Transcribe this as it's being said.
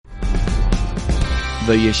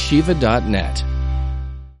theyeshiva.net.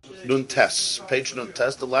 Nun Tes, page Nun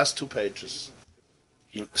Tes, the last two pages.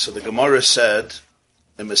 So the Gemara said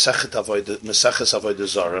in Mesechet Avodah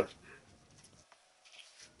Zarah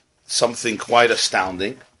something quite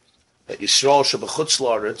astounding, that Yisrael shebechutz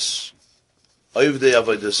la'aretz Ovdei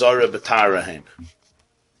Avodah Zarah b'tarahem.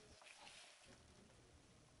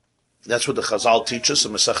 That's what the Chazal teaches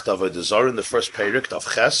in Mesechet Avodah Zarah in the first parak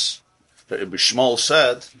of Ches. Rabbi Shmuel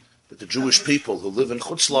said that the Jewish people who live in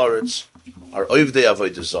Chutz La'aretz are Ovdei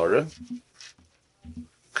Avodah Zarah.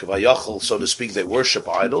 Kavayachal, so to speak, they worship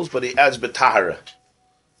idols, but he adds betahara,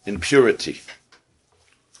 in purity.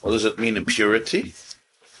 What does it mean in purity?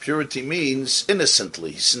 Purity means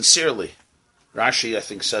innocently, sincerely. Rashi, I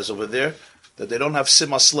think, says over there that they don't have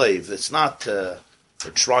sima slave. It's not they're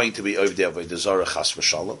trying to be Ovdei Avodah Zarah chas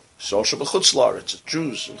v'shalom. So Chutz La'aretz, it's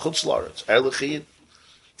Jews in Chutz La'aretz. Erlichid.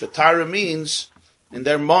 Betahara means in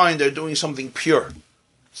their mind they're doing something pure.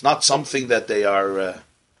 It's not something that they are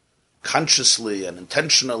consciously and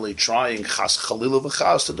intentionally trying chas chalila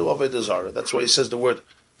v'chas to do avodah zarah. That's why he says the word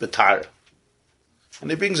betara. And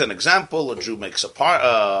he brings an example: a Jew makes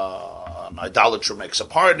an idolater makes a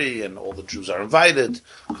party, and all the Jews are invited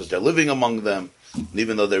because they're living among them. And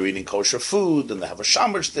even though they're eating kosher food and they have a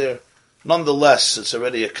shamash there, nonetheless, it's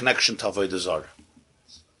already a connection to avodah zarah.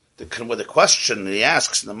 The question he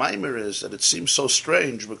asks in the Maimer is that it seems so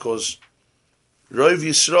strange because Rov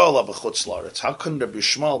Yisrael b'chutz la'aretz. How can Rabbi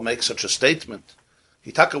Shmuel make such a statement?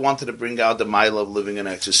 He wanted to bring out the mile of living in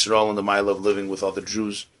Eretz Yisrael and the mile of living with other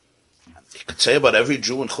Jews. He could say about every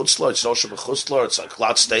Jew in Chutz La'aretz, it's like a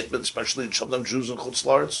lot statement, especially some of them Jews in Chutz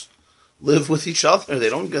La'aretz live with each other. They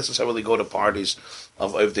don't necessarily go to parties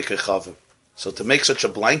of Ovdei Kechavim. So to make such a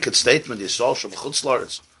blanket statement, Yisrael b'chutz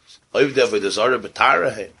la'aretz, Ovdei Avodah Zarah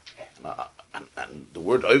b'tarahem, and the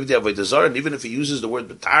word Ovdei Avodah Zarah, and even if he uses the word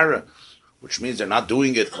b'tara, which means they're not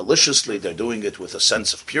doing it maliciously, they're doing it with a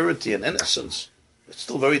sense of purity and innocence, it's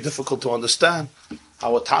still very difficult to understand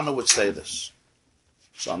how a Tana would say this.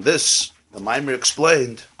 So on this, the Maimer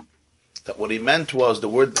explained that what he meant was the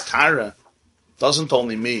word B'tara doesn't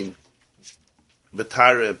only mean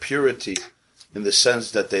B'tara purity in the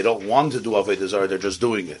sense that they don't want to do Avodah Zarah, they're just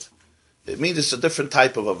doing it. It means it's a different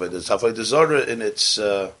type of Avodah Zarah. Avodah Zarah in its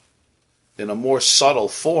in a more subtle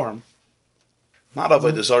form, not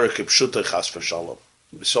Avodah Zarah kipshuta chas v'shalom.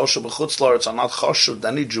 B'sosha b'chutz la'aretz are not chashuv.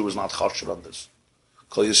 Any Jew is not chashuv on this.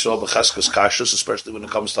 Kol Yisrael b'cheskas kashrus, especially when it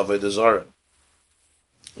comes to Avodah Zarah,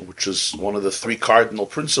 which is one of the three cardinal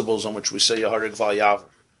principles on which we say Yaharik V'Yavar.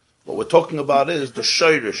 What we're talking about is the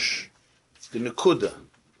shayrish, the nekuda,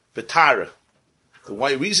 betara.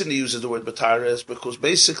 The reason he uses the word betara is because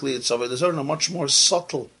basically it's Avodah Zarah in a much more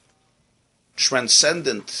subtle,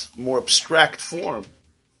 transcendent, more abstract form,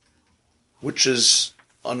 which is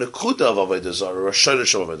a nekuda of Avodah Zarah, a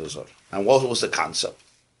shayrish of Avodah Zarah. And what was the concept?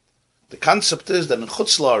 The concept is that in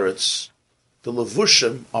Chutz La'aretz, the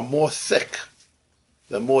levushim are more thick,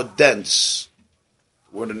 they're more dense.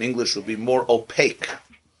 The word in English would be more opaque.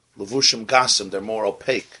 Levushim gasim, they're more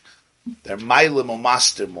opaque. They're mailim or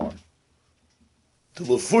master more. The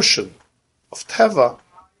levushim of Teva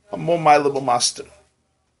are more mailim or master.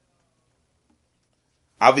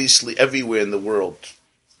 Obviously, everywhere in the world,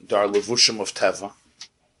 there are levushim of Teva.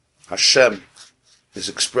 Hashem is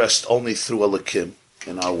expressed only through Elokim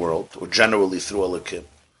in our world, or generally through Elokim,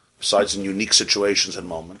 besides in unique situations and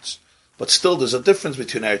moments. But still, there's a difference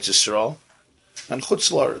between Eretz Yisrael and Chutz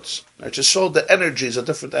La'aretz. Eretz Yisrael, the energy is a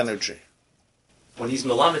different energy. When he's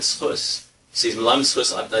Melamed Zchus, he's Melamed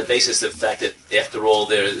Zchus on the basis of the fact that, after all,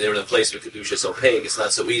 they're in a place where Kedusha is opaque, it's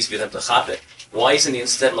not so easy for them to chap it. Why isn't he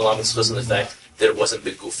instead Melamed Zchus on the fact that it wasn't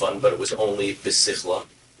Begufan, but it was only Besichla?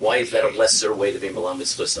 Why is that a lesser way to be Melamed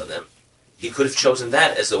Zchus on them? He could have chosen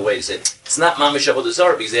that as a way to say, it's not Mamish Avodah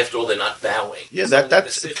Zarah, because after all, they're not bowing. Yeah,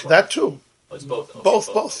 that too. Oh, it's both. Okay,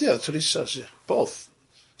 both, yeah, that's what he says, yeah. Both.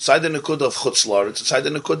 Side the Nekuda of Chutz La'aretz, side the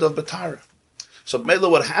Nekuda of Betara. So, Mela,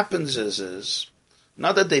 what happens is,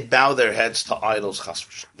 not that they bow their heads to idols,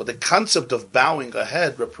 but the concept of bowing a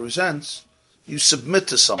head represents you submit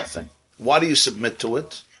to something. Why do you submit to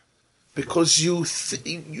it? Because you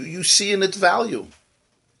see in its value.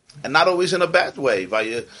 And not always in a bad way.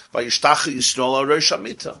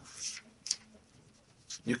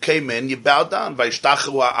 You came in, you bowed down. Bowing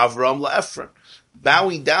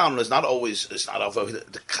down is not always, it's not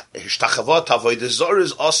avodah zarah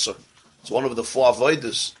is asur. It's one of the four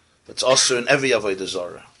avodas that's asur in every avodah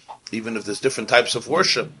zarah. Even if there's different types of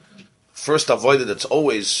worship, first avodah that's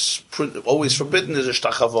always forbidden is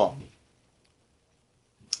ishtachava.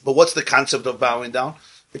 But what's the concept of bowing down?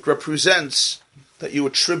 It represents that you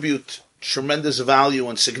attribute tremendous value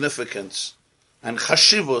and significance and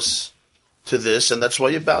chashivus to this, and that's why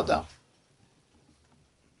you bow down.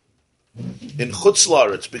 In Chutz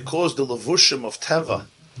La'aretz, because the levushim of Teva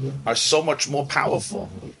are so much more powerful,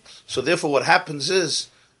 so therefore what happens is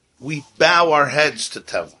we bow our heads to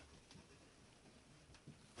Teva.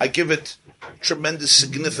 I give it tremendous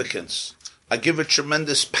significance. I give it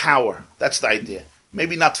tremendous power. That's the idea.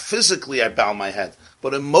 Maybe not physically I bow my head,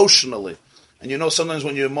 but emotionally. And you know, sometimes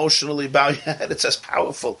when you emotionally bow your head, it's as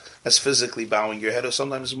powerful as physically bowing your head, or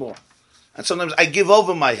sometimes more. And sometimes I give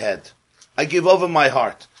over my head. I give over my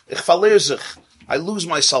heart. Ich verliere sich. I lose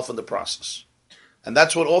myself in the process. And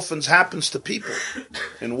that's what often happens to people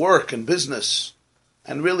in work and business.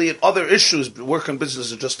 And really in other issues, work and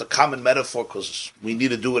business is just a common metaphor because we need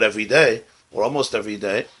to do it every day, or almost every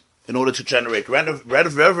day, in order to generate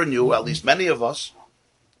revenue, at least many of us.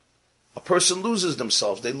 A person loses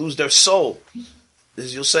themselves. They lose their soul.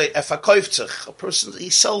 As you'll say, efakoivtzich. A person, he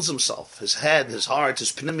sells himself. His head, his heart,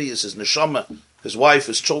 his pnimius, his neshama, his wife,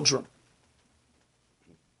 his children.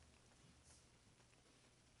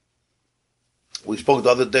 We spoke the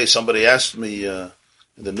other day, somebody asked me in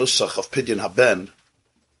the Nusach of Pidyon Haben,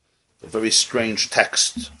 a very strange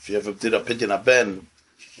text. If you ever did a Pidyon Haben,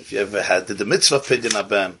 if you ever did the mitzvah of Pidyon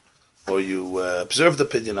Haben, or you observe the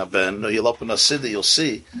Pidyon Haben, or you'll open a Siddur, you'll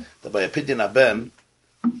see that by a Pidyon Haben,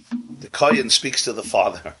 the Kohen speaks to the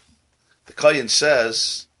father. The Kohen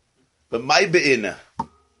says, "B'may be'ina,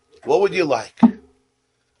 what would you like?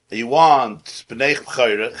 Do you want b'nei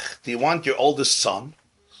b'chayrich? Do you want your oldest son?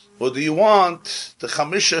 Or do you want the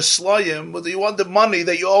chamisha slayim? Or do you want the money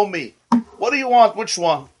that you owe me? What do you want? Which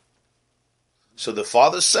one?" So the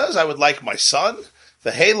father says, "I would like my son."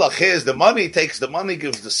 The halach is the money, takes the money,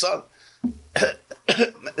 gives the son.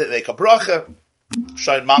 They make a bracha,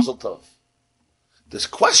 shayin mazel tov. This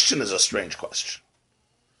question is a strange question.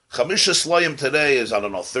 Chamisha slayim today is, I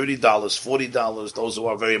don't know, $30, $40. Those who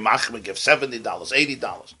are very machmir give $70,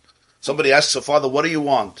 $80. Somebody asks the father, "What do you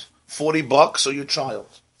want? $40 or your child?"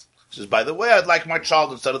 He says, "By the way, I'd like my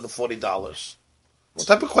child instead of the $40. What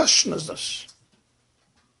type of question is this?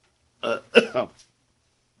 Al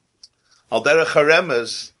derech harem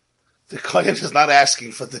is, the Kohen is not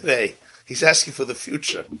asking for today. He's asking for the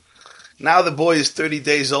future. Now the boy is 30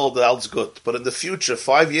 days old, that's good. But in the future,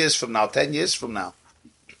 5 years from now, 10 years from now,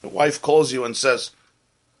 the wife calls you and says,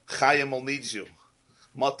 "Chaim needs you.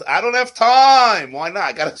 I don't have time." Why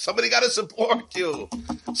not? Somebody got to support you.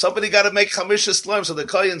 Somebody got to make chamisha slayim. So the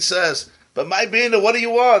Kohen says, "But my bina, what do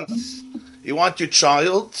you want? You want your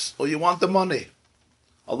child or you want the money?"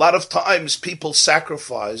 A lot of times people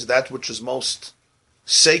sacrifice that which is most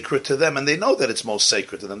sacred to them, and they know that it's most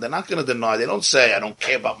sacred to them. They're not going to deny. They don't say, "I don't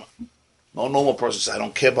care about my..." No normal person says, "I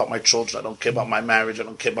don't care about my children. I don't care about my marriage. I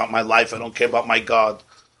don't care about my life. I don't care about my God."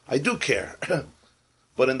 I do care.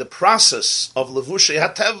 But in the process of levushay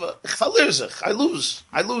hateva,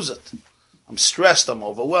 I lose it. I'm stressed, I'm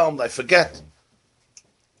overwhelmed, I forget.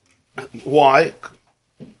 Why?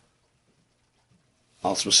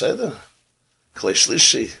 Als we say that. Klei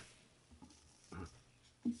shlishi.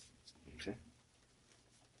 Okay.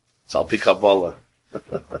 It's al pi Kabbalah.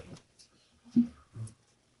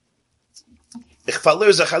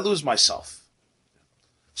 I lose myself.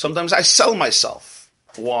 Sometimes I sell myself.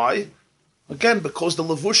 Why? Again, because the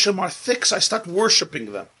levushim are thick, so I start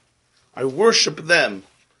worshipping them. I worship them.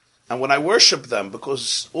 And when I worship them,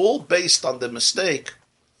 because all based on the mistake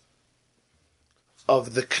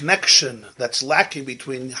of the connection that's lacking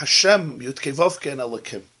between Hashem, Yud-Kei Vav-Kei, and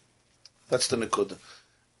Elokim. That's the Nekuda.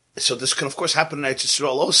 So this can, of course, happen in Eretz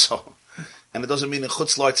Yisrael also. And it doesn't mean in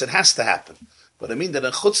Chutz La'aretz it has to happen. But I mean that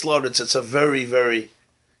in Chutz La'aretz it's a very, very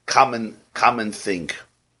common thing.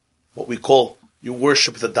 What we call, you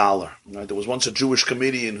worship the dollar. Right? There was once a Jewish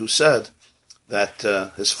comedian who said that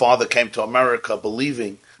his father came to America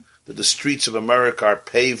believing that the streets of America are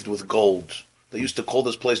paved with gold. They used to call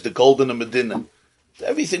this place the Golden Medina.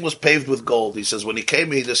 Everything was paved with gold. He says when he came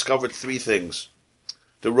here, he discovered three things.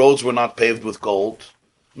 The roads were not paved with gold.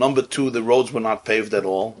 Number two, the roads were not paved at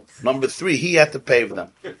all. Number three, he had to pave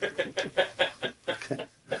them.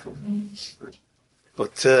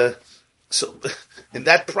 But so in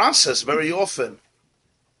that process, very often,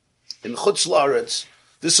 in Chutz La'aretz,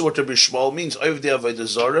 this is what Rabbi Shmuel means, Ovdei Avodah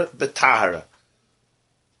Zarah, Betahara.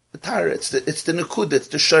 Betahara, it's the Nekud, it's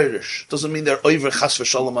the Shirish. It doesn't mean they're over Chas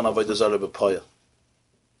v'Shalom on Avodah Zarah B'Poyel.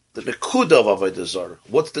 The Nekud of Avodah Zarah.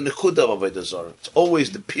 What's the Nekud of Avodah Zarah? It's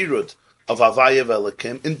always the period of Havaya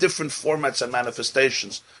V'Elokim in different formats and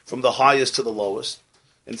manifestations, from the highest to the lowest.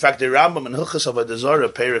 In fact, the Rambam in Hilchos Avodah Zarah,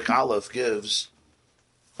 Perek Aleph, gives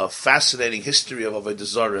a fascinating history of Avodah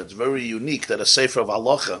Zarah. It's very unique that a Sefer of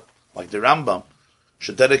Halacha, like the Rambam,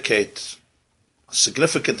 should dedicate a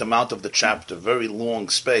significant amount of the chapter, very long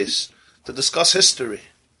space, to discuss history.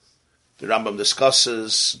 The Rambam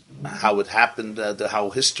discusses how it happened,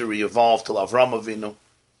 how history evolved till Avram Avinu.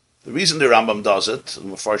 The reason the Rambam does it,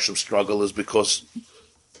 and Mefarshim struggle, is because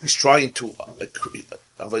he's trying to...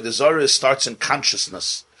 Avodah Zarah starts in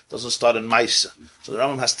consciousness, doesn't start in Maisa. So the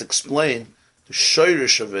Rambam has to explain the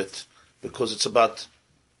shoyrish of it, because it's about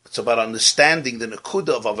understanding the nekuda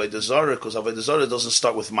of Avodah Zarah, because Avodah Zarah doesn't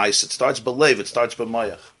start with Maisa. It starts belev, it starts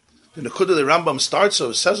b'mayach. The nekuda the Rambam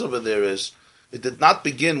says over there is, it did not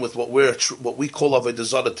begin with what we call Avodah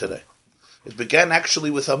Zarah today. It began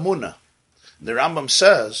actually with Amunah. The Rambam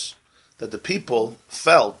says that the people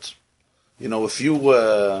felt, if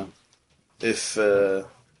a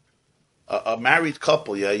married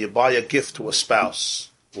couple, you buy a gift to a spouse.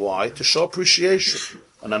 Why? To show appreciation.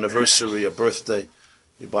 An anniversary, a birthday,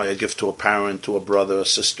 you buy a gift to a parent, to a brother, a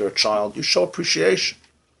sister, a child. You show appreciation.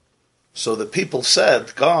 So the people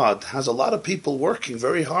said, God has a lot of people working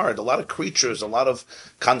very hard, a lot of creatures, a lot of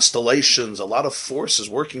constellations, a lot of forces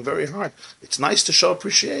working very hard. It's nice to show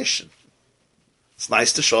appreciation. It's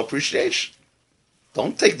nice to show appreciation.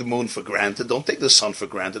 Don't take the moon for granted. Don't take the sun for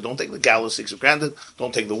granted. Don't take the galaxies for granted.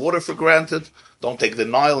 Don't take the water for granted. Don't take the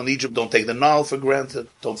Nile in Egypt. Don't take the Nile for granted.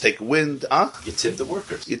 Don't take wind. You tip the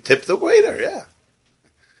workers. You tip the waiter, yeah.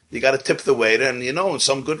 You got to tip the waiter, and in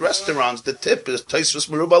some good restaurants, the tip is Taisvus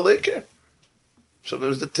Meruba Liker. So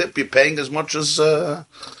there's the tip. You're paying as much as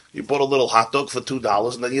you bought a little hot dog for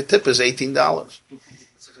 $2, and then your tip is $18.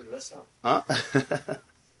 It's a good restaurant. Huh?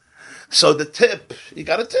 So the tip, you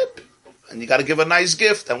got to tip. And you got to give a nice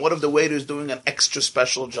gift. And what if the waiter's doing an extra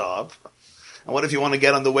special job? And what if you want to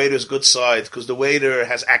get on the waiter's good side because the waiter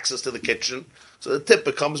has access to the kitchen? So the tip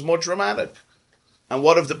becomes more dramatic. And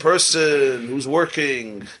what if the person who's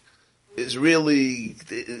working is really,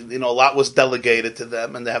 a lot was delegated to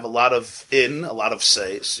them and they have a lot of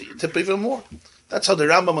say. So you tip even more. That's how the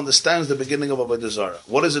Rambam understands the beginning of Avodah Zarah.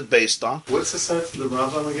 What is it based on? What's the side for the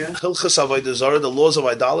Rambam again? Hilchos Avodah Zarah, the laws of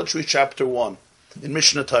idolatry, chapter 1. In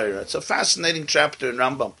Mishnah Torah. It's a fascinating chapter in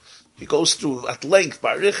Rambam. He goes through at length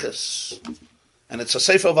Barichas. And it's a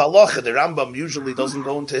Sefer of Halacha. The Rambam usually doesn't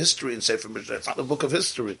go into history in Sefer Mishnah. It's not a book of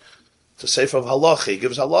history. It's a Sefer of Halacha. He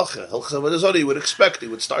gives Halacha. Hilchos Avodah Zarah, you would expect. He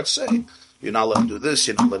would start saying, you're not allowed to do this,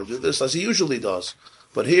 you're not allowed to do this, as he usually does.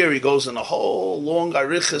 But here he goes in a whole long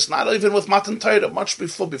Arichas, not even with Matan Torah, much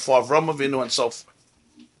before Avram Avinu and so forth.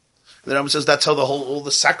 The Rambam says that's how all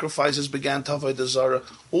the sacrifices began to Avodah Zarah.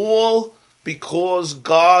 All because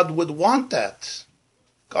God would want that.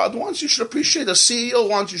 God wants you should appreciate. A CEO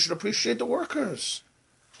wants you should appreciate the workers.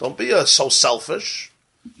 Don't be so selfish.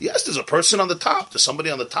 Yes, there's a person on the top. There's somebody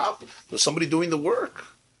on the top. There's somebody doing the work.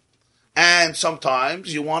 And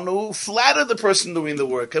sometimes you want to flatter the person doing the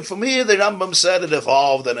work. And for me, the Rambam said it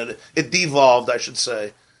evolved and it devolved, I should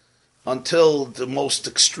say, until the most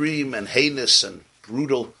extreme and heinous and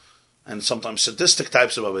brutal and sometimes sadistic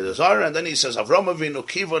types of Avodah Zarah, and then he says, Avram Avinu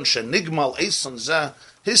kivon shenigmal eison zeh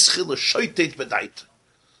hischil shoytet bedait.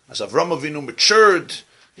 As Avram Avinu matured,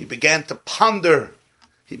 he began to ponder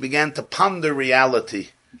reality,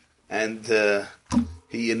 and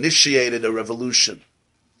he initiated a revolution.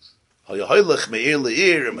 He would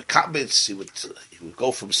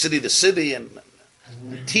go from city to city and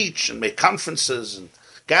teach and make conferences and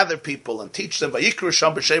gather people and teach them.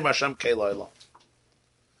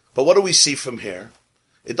 But what do we see from here?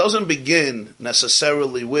 It doesn't begin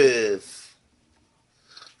necessarily with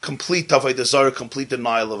complete Avodah Zarah, complete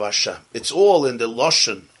denial of Hashem. It's all in the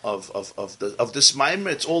lashon of this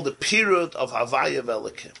maimer. It's all the period of Havaya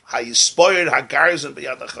Velikim. Hayispoyer Hagarzen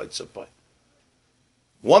B'yad HaChaytzapay.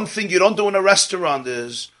 One thing you don't do in a restaurant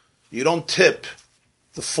is you don't tip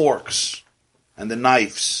the forks and the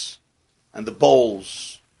knives and the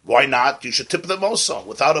bowls. Why not? You should tip them also.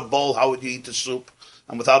 Without a bowl, how would you eat the soup?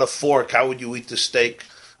 And without a fork, how would you eat the steak?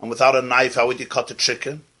 And without a knife, how would you cut the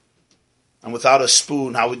chicken? And without a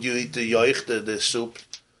spoon, how would you eat the yoich, the soup?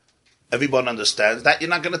 Everyone understands that you're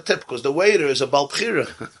not going to tip because the waiter is a Bal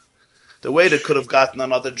B'chira. The waiter could have gotten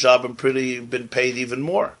another job and been paid even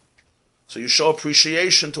more. So you show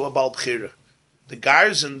appreciation to a Bal B'chira. The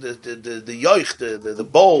garzen, the yoich, the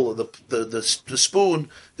bowl, the spoon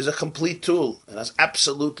is a complete tool. It has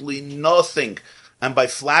absolutely nothing. And by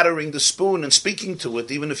flattering the spoon and speaking to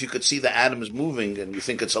it, even if you could see the atom is moving and you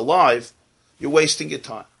think it's alive, you're wasting your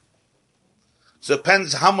time. So it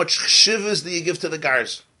depends how much chshivas do you give to the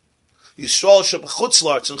garzen. You swallow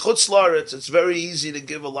chutzlaritz. In chutzlaritz, it's very easy to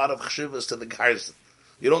give a lot of chshivas to the garzen.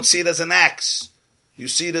 You don't see it as an axe. You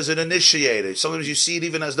see it as an initiator. Sometimes you see it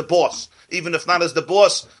even as the boss. Even if not as the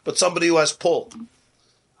boss, but somebody who has pull.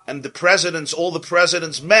 And the presidents, all the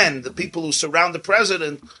president's men, the people who surround the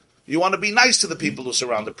president, you want to be nice to the people who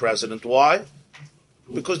surround the president. Why?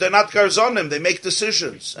 Because they're not garzonim, they make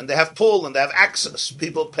decisions, and they have pull, and they have access.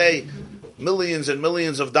 People pay millions and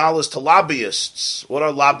millions of dollars to lobbyists. What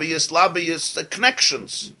are lobbyists? Lobbyists are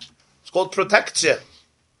connections. It's called protectia.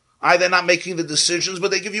 They're not making the decisions,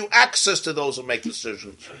 but they give you access to those who make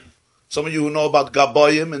decisions. Some of you who know about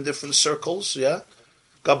Gaboyim in different circles, yeah?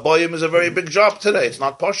 Gaboyim is a very big job today. It's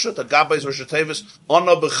not Pashat. The Gabay is Rosh Hashanah,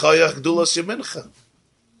 Ona b'chayach gdulas yamincha.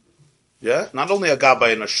 Yeah? Not only a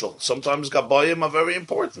Gabay in a shul. Sometimes Gaboyim are very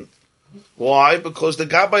important. Why? Because the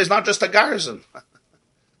Gabay is not just a garrison.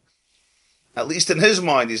 At least in his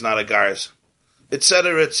mind, he's not a garrison.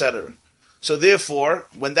 Etc., etc. So therefore,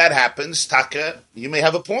 when that happens, Taka, you may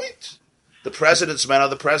have a point. The president's men are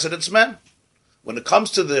the president's men. When it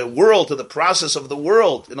comes to the world, to the process of the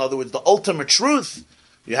world, in other words, the ultimate truth,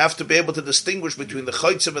 you have to be able to distinguish between the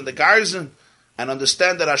chaytzev and the garrison and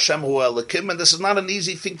understand that Hashem hu Elokim, and this is not an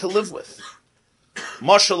easy thing to live with.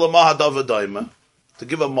 Mashal mahadavadaima, to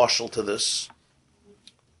give a mashal to this.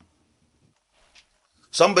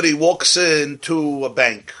 Somebody walks into a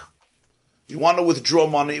bank. You want to withdraw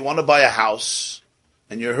money, you want to buy a house,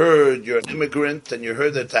 and you heard you're an immigrant, and you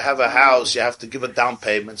heard that to have a house, you have to give a down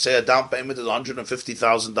payment. Say a down payment is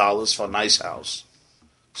 $150,000 for a nice house.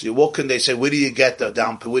 So you walk in, they say, where do you get the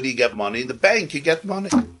down payment? Where do you get money? In the bank, you get money.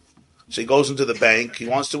 So he goes into the bank, he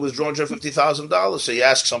wants to withdraw $150,000. So he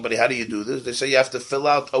asks somebody, how do you do this? They say, you have to fill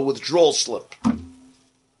out a withdrawal slip.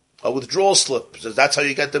 A withdrawal slip. He says, that's how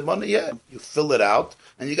you get the money? Yeah. You fill it out,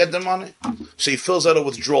 and you get the money. So he fills out a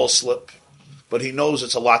withdrawal slip. But he knows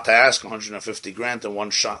it's a lot to ask, $150,000 in one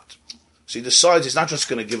shot. So he decides he's not just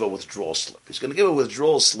going to give a withdrawal slip. He's going to give a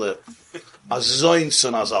withdrawal slip as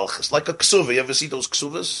zoinson as alchas, like a ksuva. You ever see those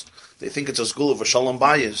ksuvas? They think it's a school of a shalom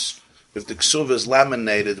bayis. If the ksuva is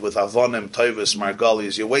laminated with avonim, toivus,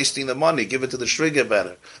 margalis, you're wasting the money. Give it to the shriga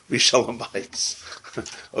better. Be shalom bayis.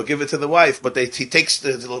 Or give it to the wife. But he takes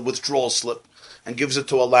the withdrawal slip and gives it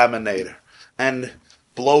to a laminator and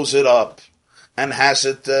blows it up. And has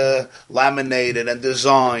it laminated and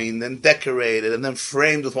designed and decorated and then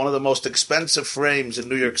framed with one of the most expensive frames in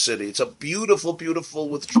New York City. It's a beautiful, beautiful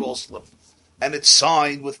withdrawal slip. And it's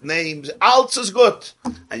signed with names. Alles is good.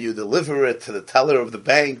 And you deliver it to the teller of the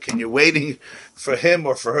bank and you're waiting for him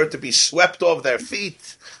or for her to be swept off their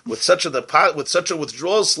feet with such a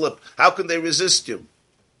withdrawal slip. How can they resist you?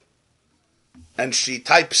 And she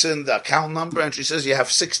types in the account number and she says, you have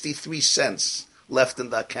 63 cents left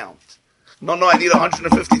in the account. No, I need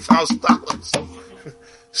 $150,000.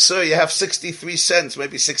 Sir, you have 63 cents,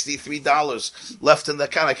 maybe $63 left in the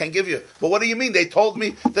account. I can't give you. But what do you mean? They told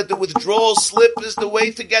me that the withdrawal slip is the way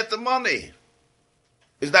to get the money.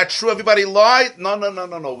 Is that true? Everybody lied? No.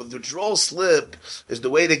 The withdrawal slip is the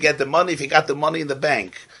way to get the money if you got the money in the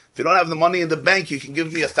bank. If you don't have the money in the bank, you can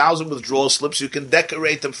give me 1,000 withdrawal slips. You can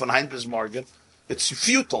decorate them von Heinbesmorgen. It's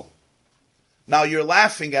futile. Now you're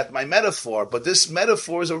laughing at my metaphor, but this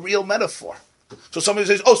metaphor is a real metaphor. So somebody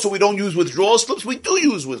says, so we don't use withdrawal slips? We do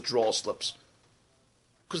use withdrawal slips.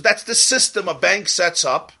 Because that's the system a bank sets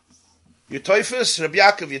up. Your Teufus, Rabbi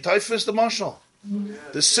Yaakov, your Teufus, the marshal.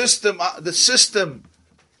 The system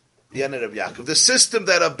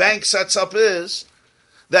that a bank sets up is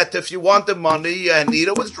that if you want the money, you need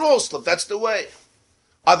a withdrawal slip. That's the way.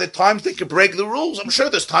 Are there times they could break the rules? I'm sure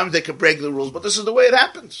there's times they could break the rules, but this is the way it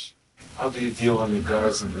happens. How do you deal when the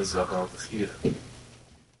garrison is about here?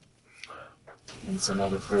 It's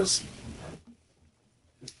another person.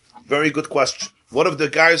 Very good question. What if the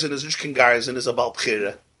garrison is Ishkin garrison is about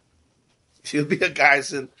Bchira? He'll be a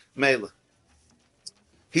garrison Mela.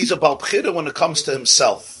 He's about Bchira when it comes to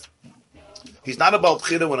himself. He's not about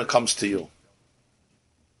Bchira when it comes to you.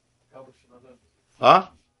 Huh?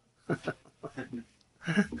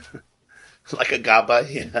 Like a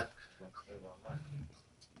Gabbai, yeah.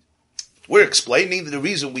 We're explaining that the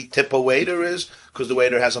reason we tip a waiter is because the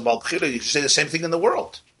waiter has a Baal Bchira. You can say the same thing in the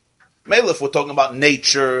world. Maybe if we're talking about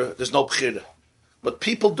nature, there's no Bchira. But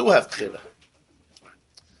people do have Bchira.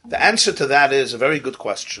 The answer to that is a very good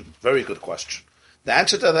question. Very good question. The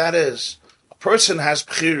answer to that is, a person has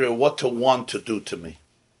Bchira what to want to do to me.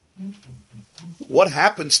 What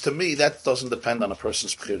happens to me, that doesn't depend on a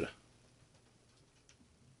person's Bchira.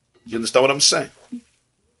 You understand what I'm saying?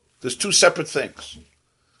 There's two separate things.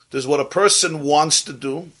 There's what a person wants to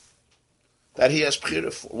do, that he has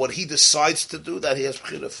bchira for. What he decides to do, that he has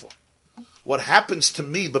bchira for. What happens to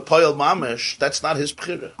me, b'poyel mamish, that's not his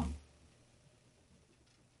bchira.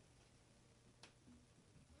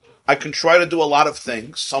 I can try to do a lot of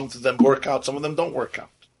things. Some of them work out, some of them don't work out.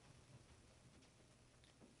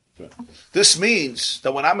 This means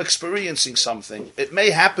that when I'm experiencing something, it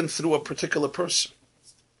may happen through a particular person.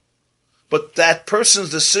 But that person's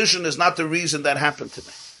decision is not the reason that happened to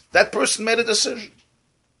me. That person made a decision.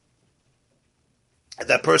 And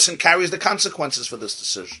that person carries the consequences for this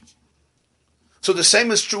decision. So the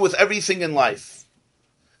same is true with everything in life.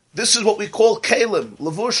 This is what we call kelim,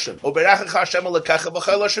 levushim.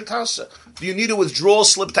 Do you need a withdrawal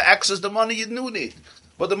slip to access the money? You do need.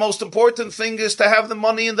 But the most important thing is to have the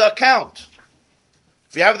money in the account.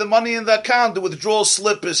 If you have the money in the account, the withdrawal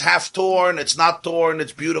slip is half torn, it's not torn,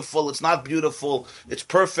 it's beautiful, it's not beautiful, it's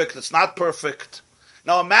perfect, it's not perfect.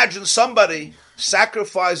 Now imagine somebody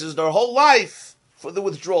sacrifices their whole life for the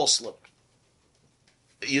withdrawal slip.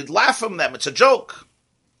 You'd laugh from them, it's a joke.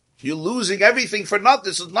 You're losing everything for nothing,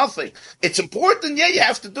 this is nothing. It's important, yeah, you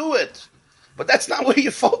have to do it. But that's not where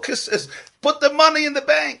your focus is. Put the money in the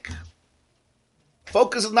bank.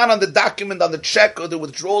 Focus is not on the document, on the check, or the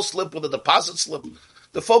withdrawal slip, or the deposit slip.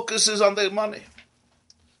 The focus is on the money.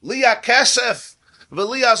 Liya kesef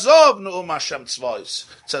v'liya zov nu'um Hashem tzvos,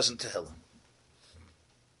 it says in Tehillim.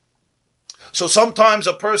 So sometimes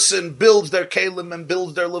a person builds their kelim and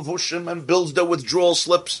builds their levushim and builds their withdrawal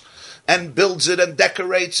slips and builds it and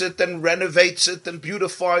decorates it and renovates it and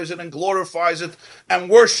beautifies it and glorifies it and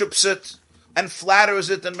worships it and flatters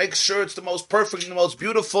it and makes sure it's the most perfect and the most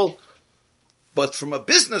beautiful. But from a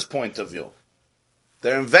business point of view,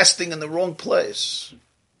 they're investing in the wrong place.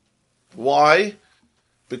 Why?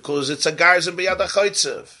 Because it's a garzen b'yad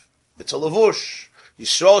ha'chaytzev. It's a levush.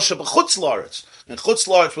 Yisrael shebechutz la'aretz. In chutz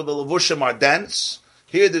la'aretz, where the levushim are dense,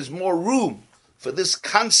 here there's more room for this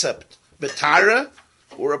concept, betara,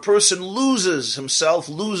 where a person loses himself,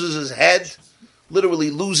 loses his head, literally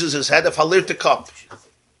loses his head, if halir tekap,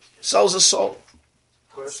 sells his soul.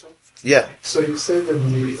 Question? Yeah. So you say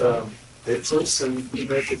that a person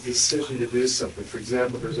make a decision to do something. For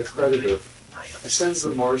example, there's a creditor. He sends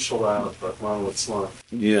the marshal out, Rahman al-Islam.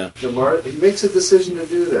 Yeah. He makes a decision to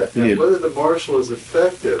do that. Now, Yeah. whether the marshal is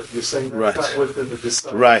effective, you're saying that's Right. not within the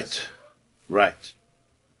decision. Right.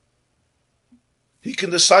 He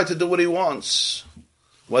can decide to do what he wants.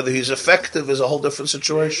 Whether he's effective is a whole different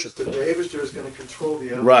situation. The Abishter is going to control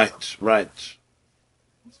the outcome.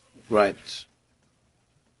 Right.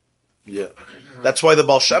 Yeah. That's why the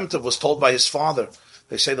Baal Shem Tov was told by his father.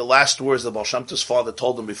 They say the last words the Baal Shem Tov's father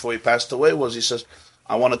told him before he passed away was, he says,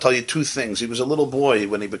 I want to tell you two things. He was a little boy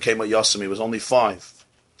when he became a Yosem. He was only 5.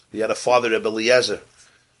 He had a father, Rebbe Eliezer.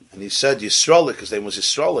 And he said, Yisrolik, his name was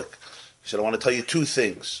Yisrolik. He said, I want to tell you two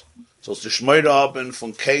things. Sollst du schmeide haben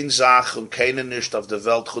von kein Sach und keine nicht auf der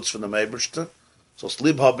Welt chutz von dem Eberste. Sollst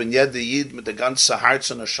lieb haben jede Yid mit der ganze Herz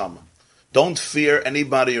und Neshama. Don't fear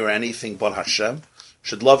anybody or anything but Hashem.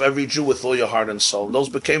 Should love every Jew with all your heart and soul. Those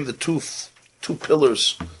became the two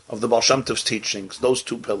pillars of the Baal Shem Tov's teachings. Those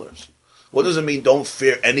two pillars. What does it mean, don't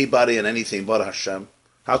fear anybody and anything but Hashem?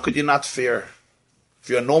 How could you not fear? If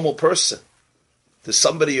you're a normal person, there's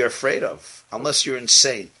somebody you're afraid of, unless you're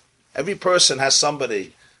insane. Every person has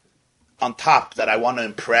somebody on top that I want to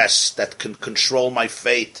impress, that can control my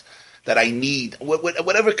fate, that I need,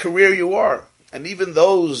 whatever career you are. And even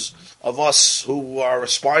those of us who are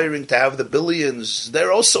aspiring to have the billions,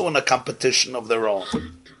 they're also in a competition of their own.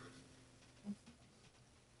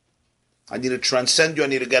 I need to transcend you, I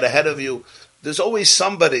need to get ahead of you. There's always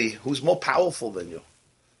somebody who's more powerful than you.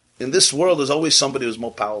 In this world, there's always somebody who's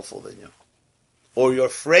more powerful than you. Or you're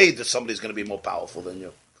afraid that somebody's going to be more powerful than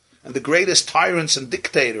you. And the greatest tyrants and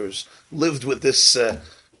dictators lived with this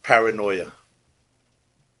paranoia.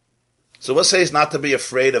 So we'll say is not to be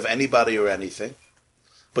afraid of anybody or anything.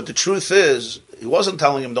 But the truth is, he wasn't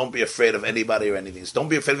telling him don't be afraid of anybody or anything. Don't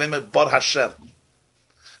be afraid of anybody but Hashem.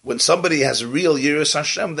 When somebody has real Yiras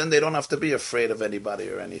Hashem, then they don't have to be afraid of anybody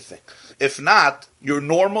or anything. If not, you're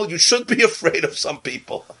normal, you should be afraid of some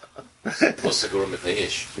people. It's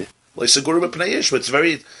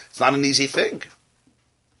not an easy thing.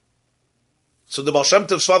 So the Baal Shem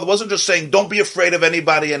Tov's father wasn't just saying, don't be afraid of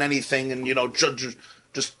anybody and anything, and,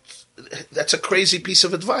 just that's a crazy piece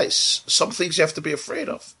of advice. Some things you have to be afraid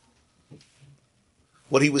of.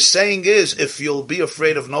 What he was saying is, if you'll be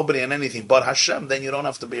afraid of nobody and anything but Hashem, then you don't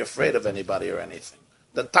have to be afraid of anybody or anything.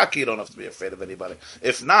 Then you don't have to be afraid of anybody.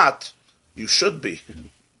 If not, you should be.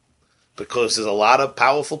 Because there's a lot of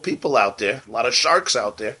powerful people out there, a lot of sharks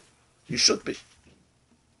out there. You should be.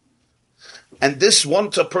 And this,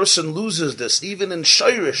 once a person loses this, even in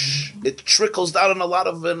Shirish, it trickles down in a lot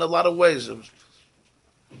of ways.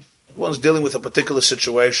 One's dealing with a particular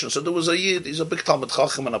situation. So there was a Yid, he's a big Talmud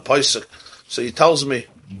Chacham and a Paisik. So he tells me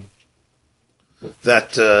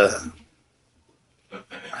that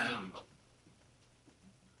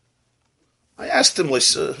I asked him, it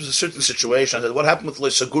was a certain situation. I said, what happened with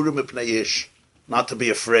Sagurim Ipnei Ish? Not to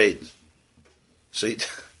be afraid. So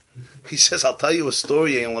he says, I'll tell you a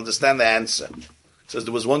story and you'll understand the answer. He says,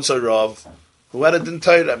 there was once a Rav who had a Din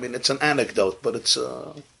Torah. I mean, it's an anecdote, but it's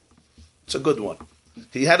a good one.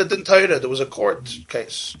 He had a Din Torah. There was a court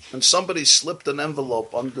case. And somebody slipped an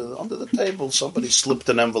envelope under the table. Somebody slipped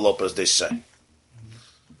an envelope, as they say.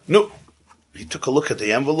 No. He took a look at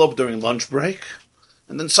the envelope during lunch break.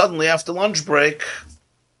 And then suddenly, after lunch break,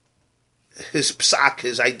 his psak,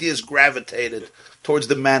 his ideas gravitated towards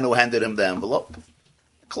the man who handed him the envelope.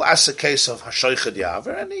 Classic case of Hashoichad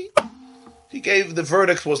Yaver. And he gave, the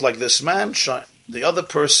verdict was like this man, the other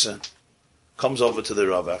person comes over to the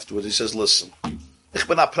Rav afterwards. He says, listen, ich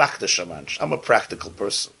bin a praktischer Mensch. I'm a practical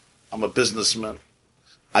person. I'm a businessman.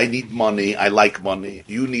 I need money. I like money.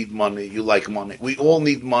 You need money. You like money. We all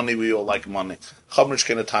need money. We all like money.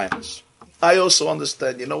 I also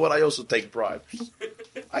understand. You know what? I also take bribes.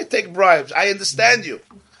 I take bribes. I understand you.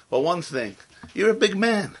 But one thing, you're a big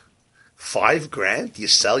man. $5,000, you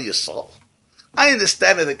sell your soul. I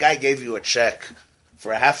understand that the guy gave you a check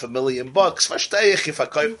for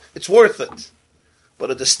 $500,000. It's worth it.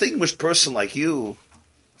 But a distinguished person like you,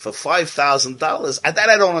 for $5,000, that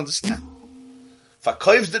I don't understand.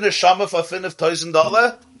 Verkaufst du eine Neshama for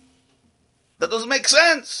 $5,000? That doesn't make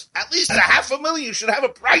sense. At least $500,000, you should have a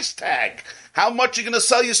price tag. How much are you going to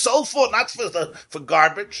sell your soul for? Not for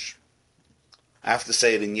garbage. I have to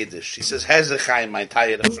say it in Yiddish. He says, Hezechai, mein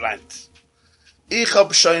teurer Freund. Ich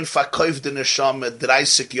hab schon verkauft die Neshama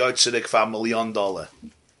 30 Jahre zurück für $1 Million.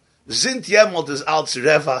 Sind jemals das als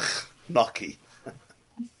Revach Noki?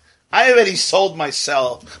 I already sold my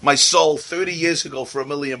soul 30 years ago for $1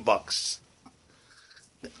 million.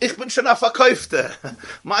 Ich bin schon a Verkäufte.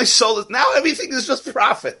 My soul is, now everything is just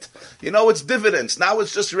profit. You know, it's dividends. Now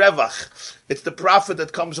it's just revach. It's the profit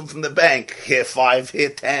that comes from the bank. Here 5, here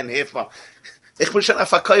 10, here 5. Ich bin schon a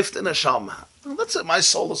Verkäufte Neshama. That's it. My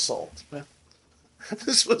soul is sold.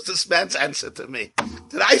 This was this man's answer to me.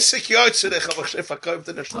 Did I secure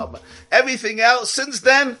everything else since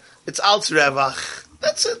then? It's alt revach.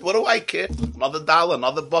 That's it. What do I care? Another dollar,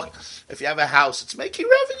 another buck. If you have a house, it's making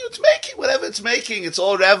revenue. It's making whatever it's making. It's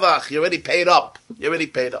all revach. You're already paid up.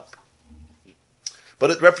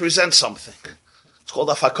 But it represents something. It's called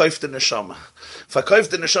a verkaufte neshama.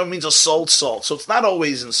 Verkaufte neshama means a sold soul. So it's not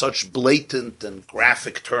always in such blatant and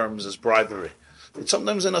graphic terms as bribery. It's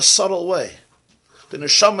sometimes in a subtle way. The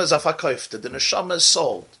neshama is a verkaufte. The neshama is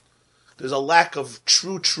sold. There's a lack of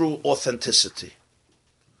true authenticity.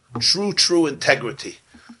 True integrity.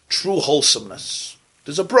 True wholesomeness.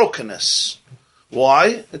 There's a brokenness.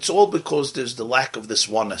 Why? It's all because there's the lack of this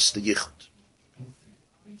oneness, the yichud.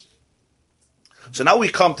 So now we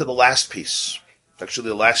come to the last piece. Actually,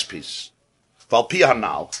 the last piece. Valpi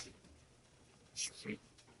Hanal.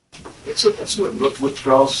 What's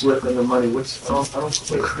withdrawal slip and the money? I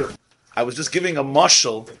don't quite. I was just giving a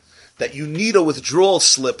mashal that you need a withdrawal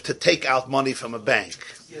slip to take out money from a bank.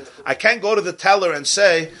 I can't go to the teller and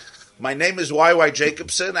say, my name is YY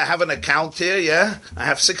Jacobson, I have an account here, yeah? I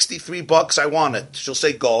have $63, I want it. She'll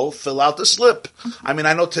say, go, fill out the slip. I mean,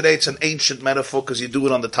 I know today it's an ancient metaphor because you do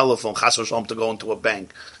it on the telephone, chas v'shalom, to go into a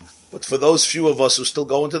bank. But for those few of us who still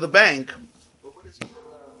go into the bank,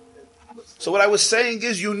 so what I was saying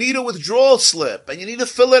is you need a withdrawal slip, and you need to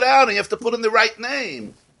fill it out, and you have to put in the right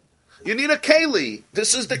name. You need a keli.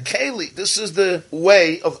 This is the keli. This is the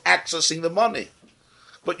way of accessing the money.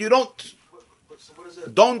 But you don't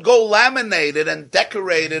go laminate it and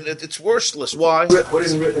decorate it. It's worthless. Why? What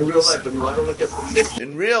is in real life? I don't look at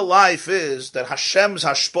in real life is that Hashem's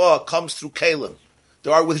hashpah comes through kelim.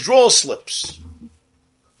 There are withdrawal slips.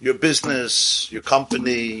 Your business, your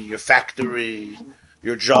company, your factory,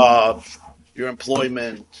 your job, your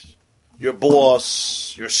employment, your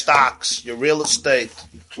boss, your stocks, your real estate,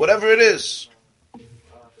 whatever it is.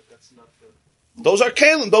 Those are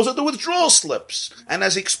kelim. Those are the withdrawal slips. And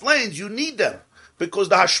as he explains, you need them because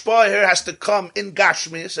the hashpah here has to come in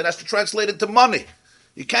gashmis. It has to translate into money.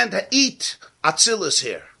 You can't eat atzilus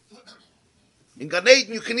here. In Gan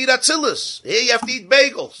Eden, you can eat atzilus. Here you have to eat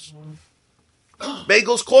bagels.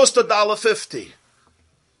 Bagels cost $1.50.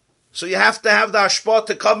 So you have to have the hashpah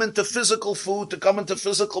to come into physical food, to come into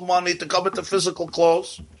physical money, to come into physical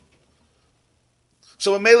clothes.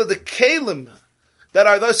 So in Mela, the kelim that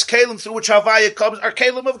are those kelim through which Havaya comes are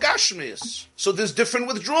kelim of Gashmias. So there's different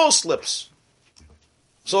withdrawal slips.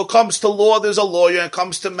 So it comes to law, there's a lawyer, and it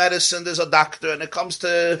comes to medicine, there's a doctor, and it comes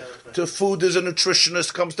to food, there's a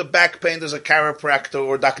nutritionist, it comes to back pain, there's a chiropractor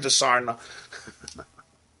or Dr. Sarna.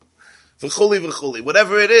 V'chuli,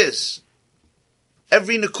 whatever it is.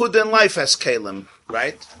 Every nekuda in life has kelim,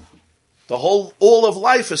 right? All of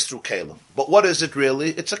life is through kelim. But what is it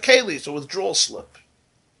really? It's a keli, it's a withdrawal slip.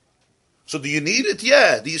 So do you need it?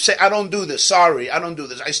 Yeah. Do you say, I don't do this, sorry, I don't do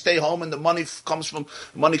this. I stay home and the money comes from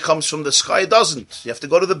the sky? It doesn't. You have to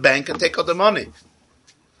go to the bank and take out the money.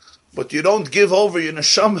 But you don't give over your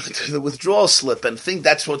neshama to the withdrawal slip and think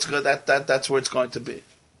that's what's good, that's where it's going to be.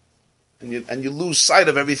 And you lose sight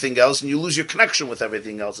of everything else, and you lose your connection with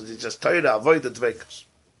everything else. It's just Torah, avoid the dvekas.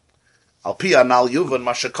 Al pi anal yuvan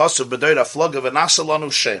mashakasav b'doira flaga v'nasa lanu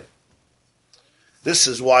shem. This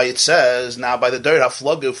is why it says, now by the doira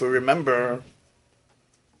flaga, if we remember,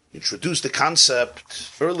 introduced the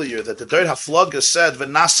concept earlier, that the doira flaga said,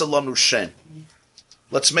 v'nasa lanu shem.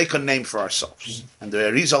 Let's make a name for ourselves. And the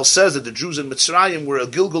Arizal says that the Jews in Mitzrayim were a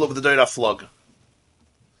gilgul of the doira flaga.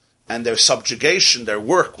 And their subjugation, their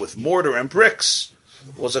work with mortar and bricks,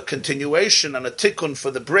 was a continuation and a tikkun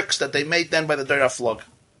for the bricks that they made then by the doira flaga.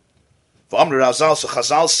 For Amr Razal, so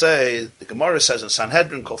Chazal say, the Gemara says in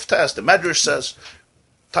Sanhedrin, Koftes, the Medrash says,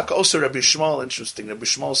 Taka also Rabbi Shmuel, interesting, Rabbi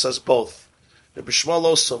Shmuel says both. Rabbi Shmuel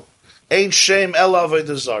also, Ein Shem Ela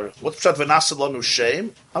Avodah Zarah. What's Pshat V'nasa Lanu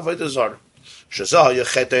Shem? Avodah Zarah. Shazah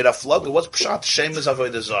Yechet Doira Flaga. What's Pshat? Shem is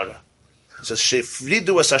Avodah Zarah. It says,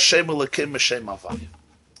 Shefridu es Hashem Elokim M'Shem Havaya.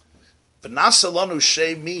 V'nasa Lanu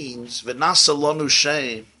Shem means, V'nasa Lanu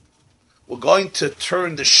Shem, we're going to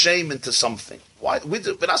turn the shame into something. Why?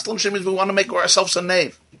 V'nasa Lanu Shem means we want to make ourselves a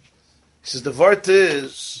name. He says, the word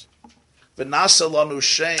is, V'nasa Lanu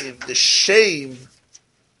Shem, the shame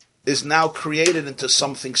is now created into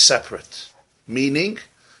something separate. Meaning,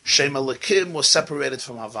 Shem Elokim was separated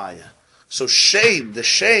from Havaya. So the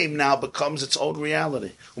shame now becomes its own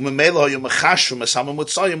reality.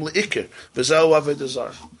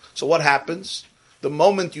 So what happens? The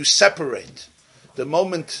moment you separate, the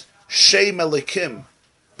moment Shem Elikim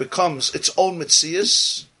becomes its own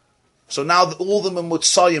mitzias, so now all the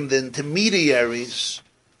memutzayim, the intermediaries,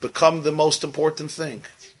 become the most important thing.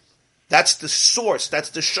 That's the source,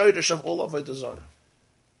 that's the shayrish of all of Avodah Zarah.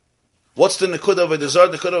 What's the Nekud of Avodah Zarah?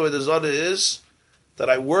 The Nekud of Avodah Zarah is that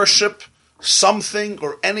I worship something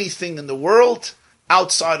or anything in the world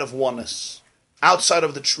outside of oneness, outside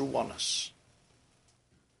of the true oneness.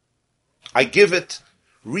 I give it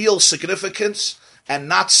real significance and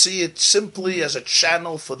not see it simply as a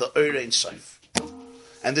channel for the Or Ein Sof.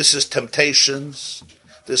 And this is temptations,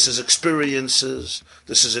 this is experiences,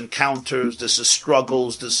 this is encounters, this is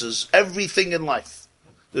struggles, this is everything in life.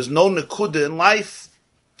 There's no nekuda in life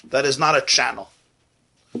that is not a channel.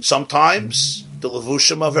 Sometimes the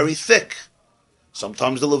levushim are very thick.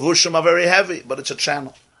 Sometimes the levushim are very heavy, but it's a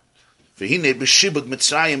channel. In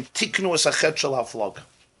Mitzrayim,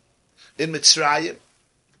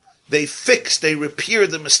 they repair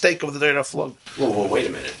the mistake of the Doira Flaga. Whoa, wait a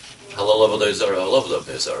minute. Halal Avodah Zarah, halal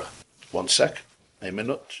Avodah Zarah. 1 second, a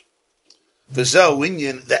minute.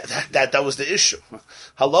 That was the issue.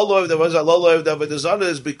 Halal Avodah Zarah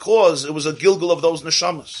is because it was a gilgul of those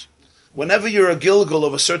neshamas. Whenever you're a gilgul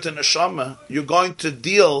of a certain neshama, you're going to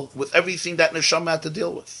deal with everything that neshama had to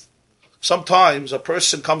deal with. Sometimes a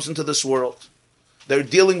person comes into this world, they're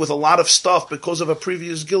dealing with a lot of stuff because of a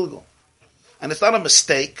previous gilgul. And it's not a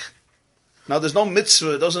mistake. Now there's no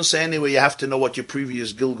mitzvah, it doesn't say anywhere you have to know what your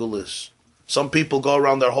previous gilgul is. Some people go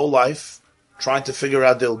around their whole life trying to figure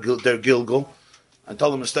out their gilgul, and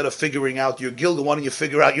tell them instead of figuring out your gilgul, why don't you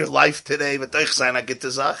figure out your life today?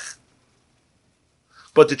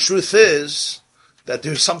 But the truth is that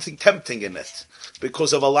there's something tempting in it,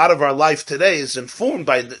 because of a lot of our life today is defined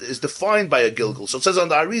by a gilgul. So it says on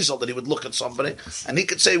the Arizal that he would look at somebody and he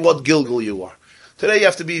could say what gilgul you are. Today you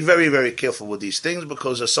have to be very, very careful with these things,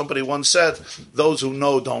 because as somebody once said, those who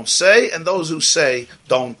know don't say, and those who say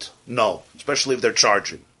don't know, especially if they're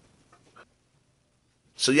charging.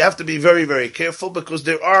 So you have to be very, very careful, because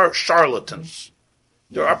there are charlatans.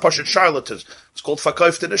 There are pashat charlatans. It's called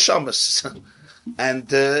fakayf neshamas. And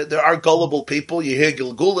there are gullible people. You hear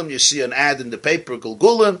Gilgulim, you see an ad in the paper,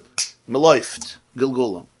 Gilgulim, Meloift,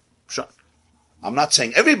 Gilgulim. I'm not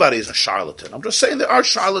saying everybody is a charlatan. I'm just saying there are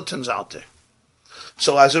charlatans out there.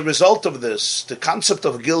 So as a result of this, the concept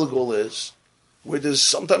of Gilgul is where there's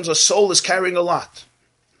sometimes a soul is carrying a lot.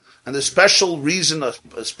 And the special reason, a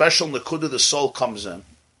special nekuda, the soul comes in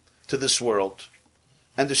to this world.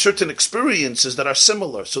 And there's certain experiences that are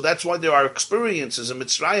similar. So that's why there are experiences in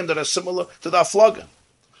Mitzrayim that are similar to the Aflaga.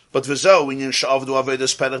 But v'zeh, when you sha'avdu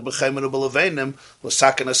avedas perach b'chaymer u'b'levenim,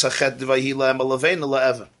 l'saken esachet d'vayhila e'm'levein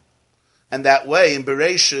le'evan. And that way, in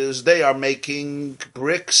Bereshis, they are making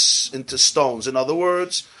bricks into stones. In other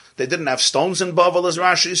words, they didn't have stones in Bavel, as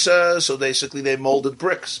Rashi says, so basically they molded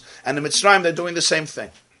bricks. And in Mitzrayim, they're doing the same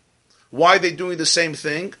thing. Why are they doing the same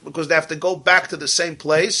thing? Because they have to go back to the same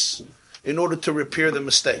place in order to repair the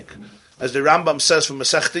mistake. As the Rambam says from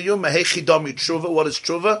Masechta Yom, Mehechidami Tshuva, what is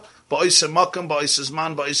Tshuva? Ba'isa Makam, Ba'isa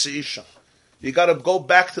Zman, Ba'isa Isha. You got to go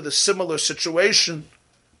back to the similar situation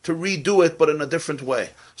to redo it, but in a different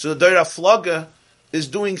way. So the Deir HaFlaga is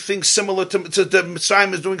doing things similar to the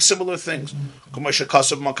Mitzrayim is doing similar things.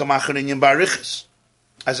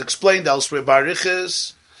 As explained elsewhere,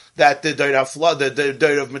 Barichis, that the Deir HaFlaga, the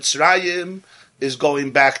Deir of Mitzrayim, is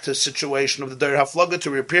going back to the situation of the Deir HaFlaga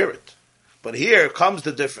to repair it. But here comes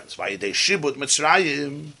the difference. Vayidei shibud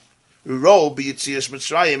Mitzrayim, ro b'yitzias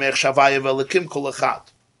Mitzrayim, ech shavaya v'elikim kol echad.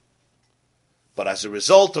 But as a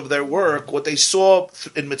result of their work, what they saw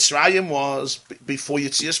in Mitzrayim was, before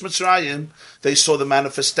Yitzias Mitzrayim, they saw the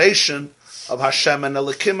manifestation of Hashem and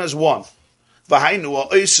Elikim as one. V'hainu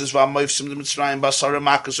ha'oises v'amoifsim the Mitzrayim b'asara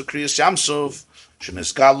makas u'kriyas yamsov,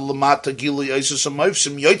 shenesgal l'mata gilu ha'oises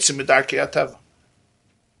ha'moifsim yoitzim midarkei ha'teva.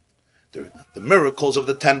 The miracles of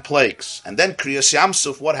the 10 plagues. And then Kriyas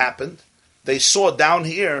Yamsuf, what happened? They saw down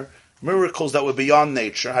here miracles that were beyond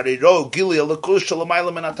nature. Hariro gili alakush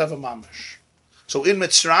shalamayla min ha'teva mamash. So in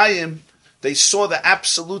Mitzrayim, they saw the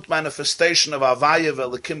absolute manifestation of Havaya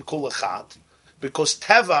v'Elikim Kul Echad, because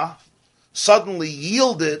Teva suddenly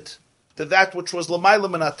yielded to that which was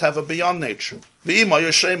L'mayla Min HaTeva, beyond nature. V'ima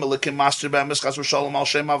Yoshem Elikim Master B'Emes Chas V'Shalom Al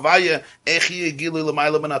Shem Havaya Echi Yegili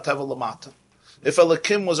L'mayla Min HaTeva L'mata. If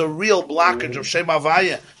Elikim was a real blockage of Shem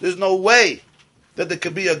Havaya, there's no way that there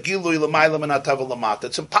could be a Gilui L'mayla Min HaTeva L'mata.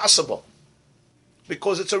 It's impossible,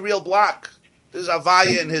 because it's a real block. There's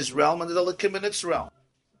Havaya in his realm, and there's Elikim in its realm.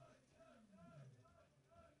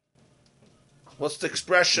 What's the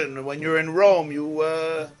expression? When you're in Rome,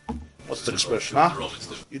 what's the expression? Huh?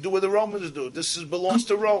 You do what the Romans do. This belongs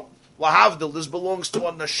to Rome. Lahavdil, this belongs to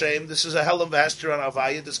an Hashem. This is a hell of a Hester on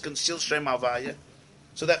Havaya. This conceals Shem Havaya.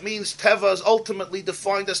 So that means Teva is ultimately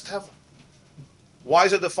defined as Teva. Why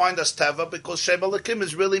is it defined as Teva? Because Shem Elikim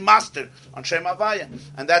is really master on Shem Havaya.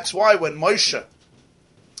 And that's why when Moshe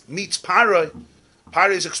meets Paroi,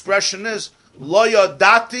 Paroi's expression is Lo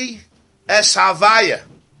Yodati Es Havaya.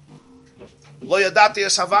 Lo Yodati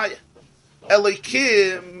Es Havaya.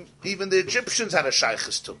 Elikim, even the Egyptians had a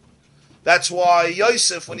shaykhis too. That's why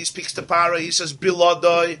Yosef, when he speaks to Paroi, he says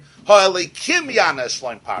Biladoi Ha Elikim Yana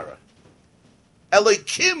Shloim Paroi.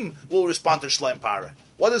 Elikim will respond to Shloim Paroi.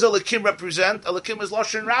 What does Elikim represent? Elikim is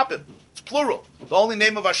Lashon Rabbim. It's plural. The only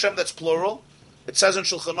name of Hashem that's plural. It says in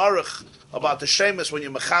Shulchan Aruch about the Shemus, when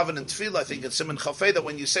you're mechaven in Tefillah, I think in Siman Chafei, that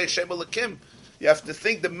when you say Shem Elikim, you have to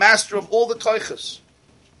think the master of all the koiches.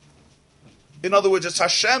 In other words, it's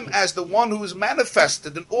Hashem as the one who is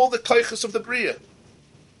manifested in all the koiches of the Bria.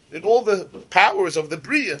 In all the powers of the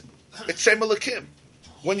Bria, it's Shem Elikim.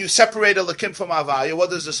 When you separate Elikim from Havaya, what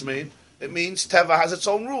does this mean? It means Teva has its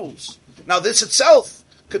own rules. Now this itself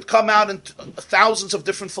could come out in thousands of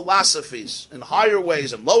different philosophies, in higher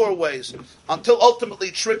ways and lower ways, until ultimately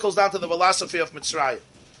it trickles down to the philosophy of Mitzrayim.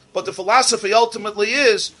 But the philosophy ultimately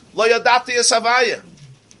is Lo Yadati Es Havaya.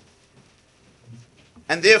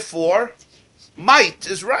 And therefore, might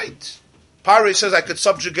is right. Paroi says, I could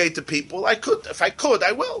subjugate the people. I could. If I could,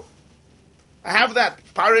 I will. I have that.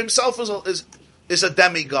 Paroi himself is a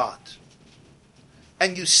demigod.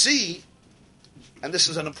 And you see, and this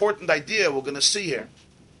is an important idea we're going to see here.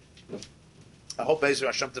 I hope Be'ezer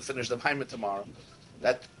Hashem to finish the Maimon tomorrow.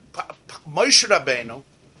 That Moshe Rabbeinu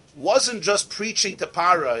wasn't just preaching to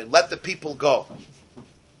Paroi, let the people go.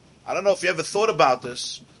 I don't know if you ever thought about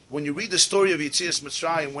this. When you read the story of Yetzias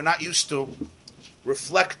Mitzrayim, we're not used to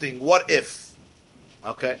reflecting what if.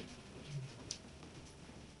 Okay?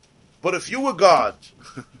 But if you were God,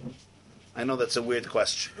 I know that's a weird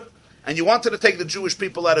question, and you wanted to take the Jewish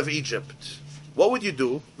people out of Egypt, what would you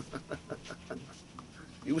do?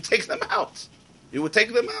 You would take them out. You would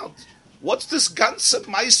take them out. What's this ganze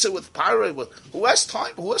Maisa with Paroi? Who has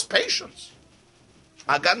time? Who has patience?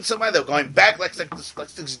 A ganze Maisa, they're going back like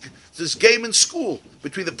this game in school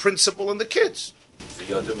between the principal and the kids.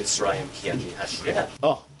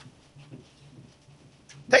 Oh.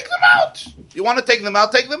 Take them out. You want to take them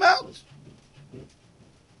out? Take them out.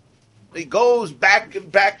 He goes back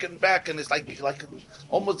and back and back, and it's like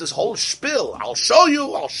almost this whole spiel. I'll show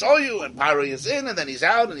you, and Paroi is in, and then he's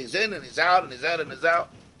out, and he's in, and he's out, and he's out, and he's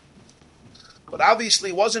out. But obviously,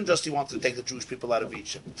 it wasn't just he wanted to take the Jewish people out of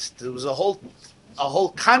Egypt. There was a whole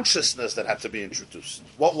consciousness that had to be introduced.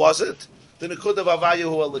 What was it? The Nikud of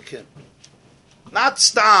Havayahu Elikim. Not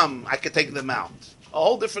Stam, I could take them out. A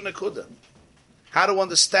whole different Nikudah. How to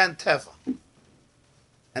understand Teva.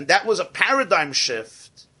 And that was a paradigm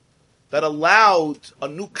shift that allowed a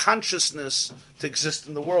new consciousness to exist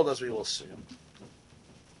in the world, as we will see.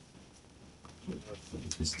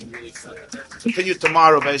 It's really fundamental. Continue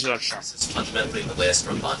tomorrow, Be'ezras Hashem. It's fundamentally the last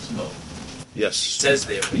Ramban. Yes. It says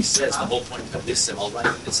there, when he says the whole point of this, I'll write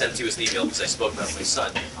it, sent to you as an email because I spoke about my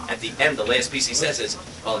son. At the end, the last piece he says is,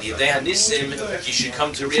 well, Yedei HaNisim, you should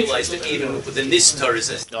come to realize that even within this Torah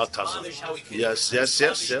is No, it doesn't. Yes. The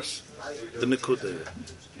Nekuda.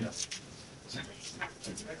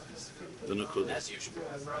 The Nekuda. as usual.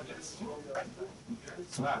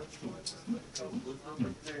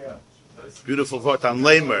 Beautiful word on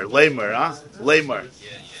lamer, huh? Lamer.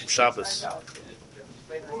 From Shabbos.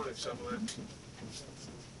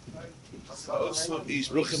 Also, he's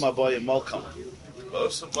Ruchim Aboyim Malkam.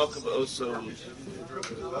 also welcome. Also,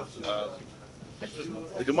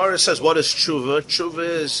 The Gemara says, what is tshuva? Tshuva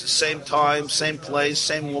is same time, same place,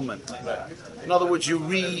 same woman. In other words, you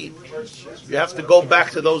have to go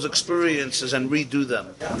back to those experiences and redo them.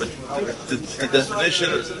 the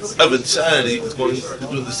definition of insanity is going to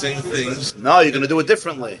do the same things. No, you're going to do it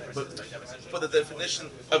differently. But the definition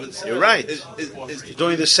of insanity, You're right. is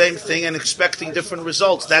Doing the same thing and expecting different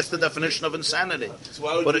results. That's the definition of insanity. so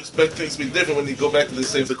why would But you expect things to be different when you go back to the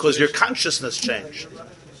same? Because your consciousness changed.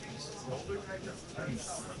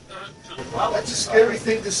 That's a scary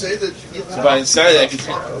thing to say that you So by insanity,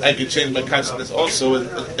 I can change my consciousness also and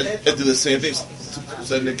do the same things.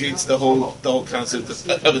 So that negates the whole concept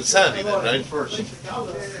of insanity, then,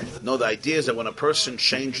 right? No, the idea is that when a person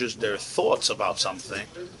changes their thoughts about something,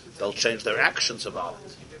 they'll change their actions about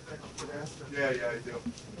it.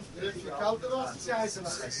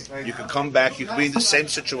 You can come back, you can be in the same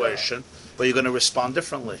situation, but you're going to respond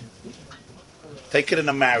differently. Take it in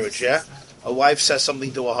a marriage, yeah? A wife says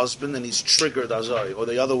something to a husband and he's triggered, Azari, or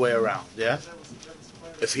the other way around, yeah?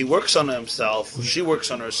 If he works on himself, she works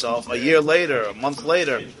on herself, a year later, a month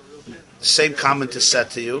later, the same comment is said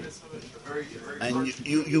to you, and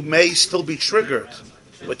you may still be triggered,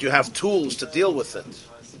 but you have tools to deal with it.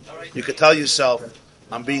 You could tell yourself,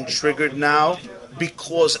 I'm being triggered now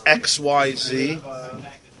because X, Y, Z,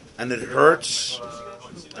 and it hurts,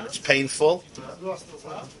 and it's painful,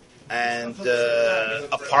 and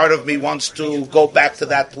a part of me wants to go back to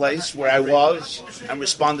that place where I was and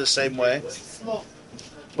respond the same way.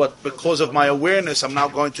 But because of my awareness, I'm now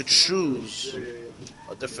going to choose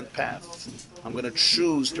a different path. I'm going to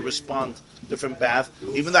choose to respond a different path,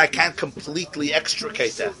 even though I can't completely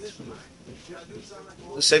extricate that.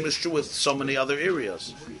 The same is true with so many other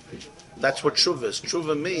areas. That's what tshuva is.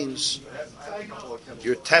 Tshuva means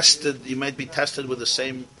you're tested, you might be tested with the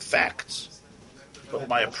same facts, but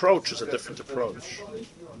my approach is a different approach.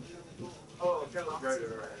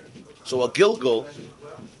 So a Gilgul,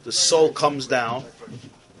 the soul comes down,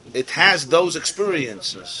 it has those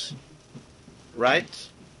experiences, right?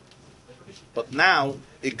 But now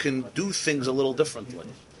it can do things a little differently.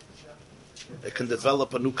 It can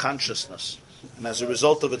develop a new consciousness. And as a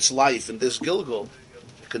result of its life in this Gilgul,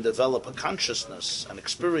 it can develop a consciousness and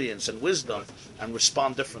experience and wisdom and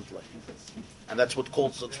respond differently. And that's what's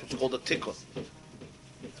called a tikkun.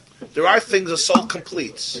 There are things the soul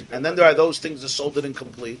completes, and then there are those things the soul didn't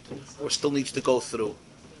complete, or still needs to go through,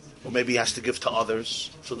 or maybe has to give to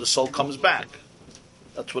others, so the soul comes back.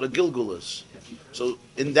 That's what a Gilgul is. So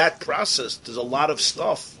in that process, there's a lot of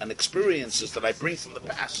stuff and experiences that I bring from the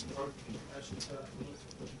past.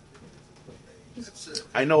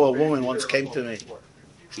 I know a woman once came to me.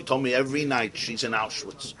 She told me every night she's in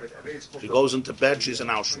Auschwitz. She goes into bed, she's in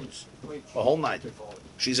Auschwitz. The whole night.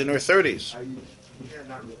 She's in her 30s.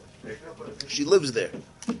 She lives there.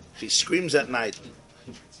 She screams at night.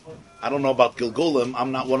 I don't know about Gilgulim.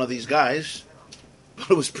 I'm not one of these guys.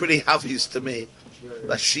 But it was pretty obvious to me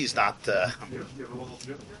that she's not...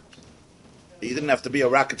 you didn't have to be a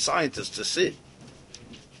rocket scientist to see.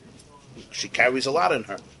 She carries a lot in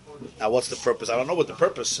her. Now, what's the purpose? I don't know what the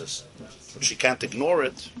purpose is. But she can't ignore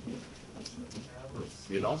it.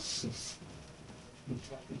 You know?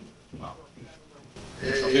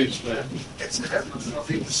 It's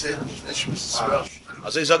nothing to say.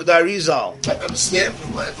 Also, ich sage da Arizal. I understand.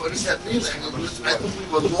 What does that mean? I thought we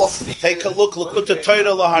were lawful. Take a look at the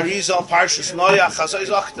Torah, La Harizal, Parshas Noach, as I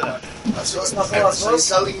sagte. So you're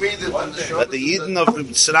telling me that when the That the Yidden of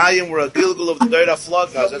Mitzrayim were a Gilgul of the Torah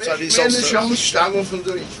Flogas. That's what Arizal Meine says. Schamme stammen von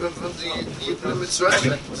der Juden mit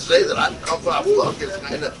Zwergen. Say that I'm from a flock. It's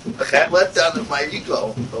kind of let down in my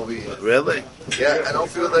ego over here. Really? Yeah, I don't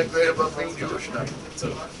feel that great about being Jewish now.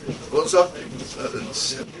 What's up?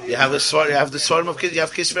 You have the Svarim of Kids, you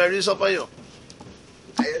have Kisvei Arizal by you.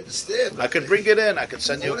 I understand. I could bring it in, I could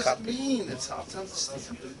send you What a does it copy. mean? It's hard to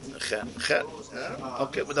understand.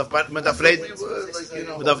 Okay, mit auf reden, We were like, you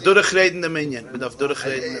know, mit auf durchreden der Minion, mit auf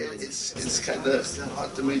durchreden der Minion. it's kind of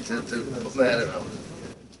hard to me to put my head around.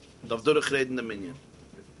 Mit auf durchreden der Minion.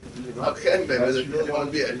 Okay, maybe there's really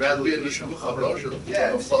want to be. I'd rather be in the Shulchan Aruch.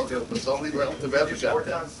 Yeah, it's only relative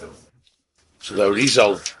everything. So the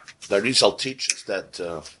Arizal teaches that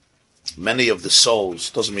many of the souls,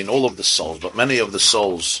 doesn't mean all of the souls, but many of the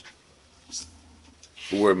souls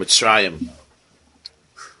who were Mitzrayim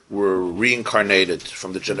were reincarnated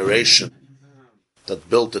from the generation that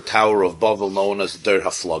built the Tower of Babel known as the Der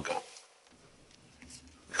Haflaga.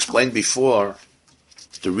 Explained before,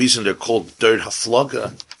 the reason they're called Der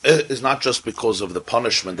Haflaga is not just because of the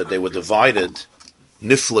punishment that they were divided.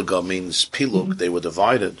 Niflaga means pilug, they were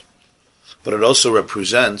divided. But it also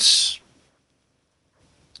represents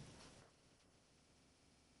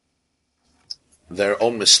their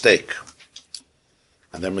own mistake.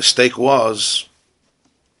 And their mistake was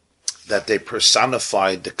that they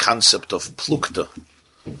personified the concept of plukta,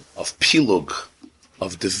 of pilug,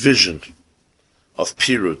 of division, of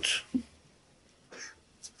pirut.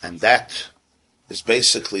 And that is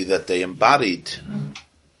basically that they embodied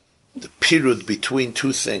the pirut between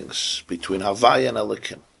two things, between Havaya and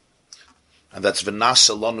Elikim. And that's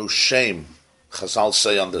v'nasa lanu shem. Chazal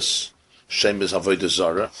say on this, shem is avodah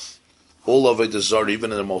zarah. All avodah zarah,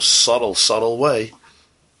 even in the most subtle way,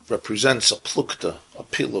 represents a plukta, a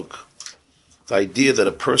pilug. The idea that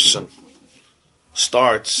a person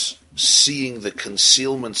starts seeing the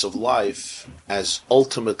concealments of life as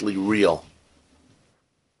ultimately real.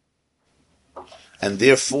 And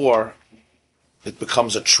therefore, it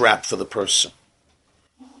becomes a trap for the person.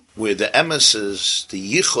 Where the emes is the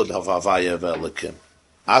yichud of Havaya v'Elikim,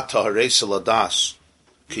 ata hareis ladas,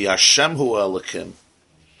 ki Hashem hu Elikim,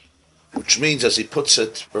 which means, as he puts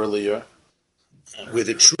it earlier, where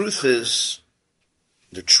the truth is,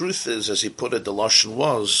 as he put it, the lashon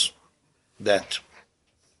was that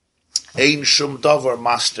ein shum davar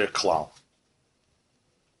master klal.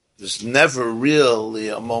 There's never really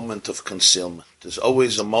a moment of concealment. There's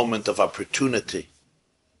always a moment of opportunity.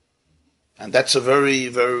 And that's a very,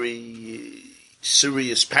 very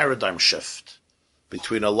serious paradigm shift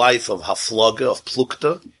between a life of haflaga, of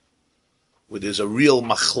plukta, where there's a real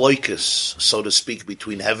machloikus, so to speak,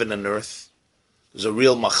 between heaven and earth. There's a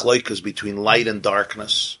real machloikus between light and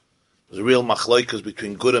darkness. There's a real machloikus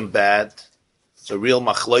between good and bad. There's a real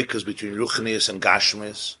machloikus between ruchnius and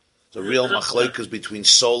gashmius. There's a real machloikus between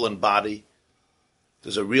soul and body.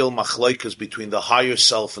 There's a real machloikus between the higher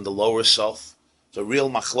self and the lower self. There's a real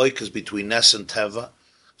machloikus between Nes and Teva.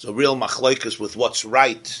 There's a real machloikus with what's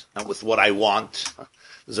right and with what I want.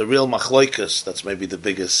 There's a real machloikus, that's maybe the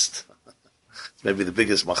biggest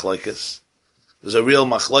machloikus. There's a real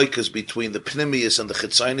machloikus between the pnimius and the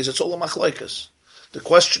chitzainis. It's all a machloikus. The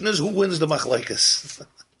question is, who wins the machloikus?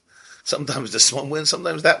 Sometimes this one wins,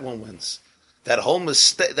 sometimes that one wins. That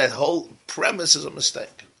whole premise is a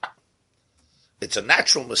mistake. It's a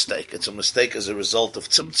natural mistake. It's a mistake as a result of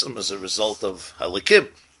tzimtzum, as a result of halikim,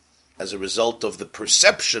 as a result of the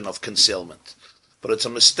perception of concealment. But it's a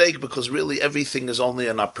mistake because really everything is only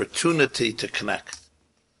an opportunity to connect.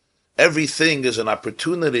 Everything is an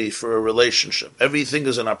opportunity for a relationship. Everything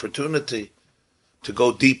is an opportunity to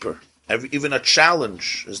go deeper. Even a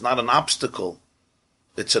challenge is not an obstacle.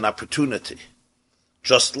 It's an opportunity.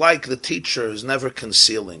 Just like the teacher is never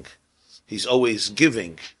concealing. He's always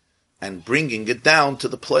giving and bringing it down to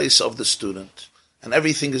the place of the student. And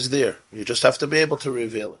everything is there. You just have to be able to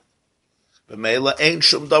reveal it. B'meila ein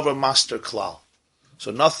shum davar master klal. So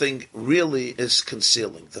nothing really is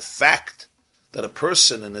concealing. The fact that a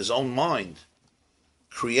person in his own mind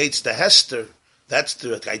creates the hester, that's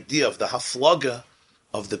the idea of the haflaga,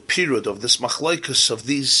 of the period, of this machlaikus,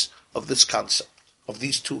 of this concept, of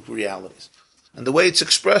these two realities. And the way it's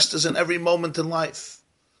expressed is in every moment in life.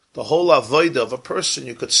 The whole avodah of a person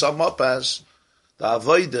you could sum up as the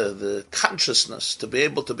avodah, the consciousness, to be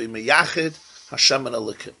able to be meyachid, Hashem and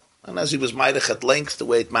Elikim. And as he was ma'arich at length, the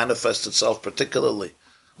way it manifests itself, particularly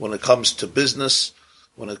when it comes to business,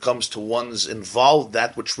 when it comes to one's involved,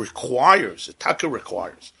 that which requires, itaka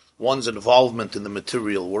requires, one's involvement in the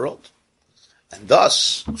material world. And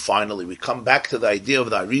thus, finally, we come back to the idea of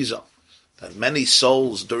the Arizal, that many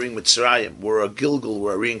souls during Mitzrayim were a Gilgul,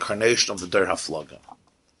 were a reincarnation of the Der Haflaga.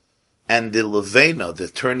 And the Levena, the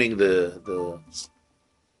turning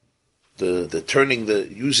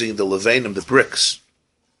using the Levenim, the bricks,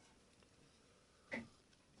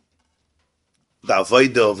 the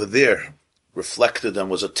Avodah over there reflected and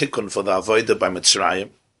was a tikkun for the Avodah by Mitzrayim.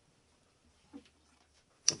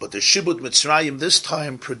 But the Shibud Mitzrayim this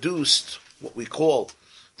time produced what we call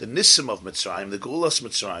the Nisim of Mitzrayim, the Geulas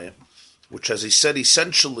Mitzrayim, which, as he said,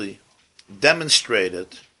 essentially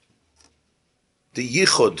demonstrated the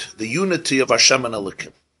yichud, the unity of Hashem and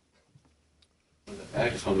Elikim.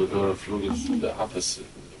 act from the door of the opposite.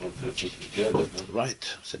 They want to put together.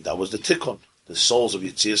 Right. So that was the tikkun. The souls of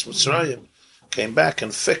Yetzias Mitzrayim came back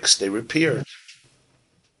and fixed, they repaired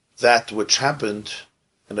that which happened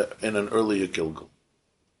in an earlier Gilgal.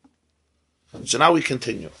 So now we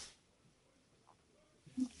continue.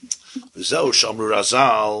 Zeu Shamru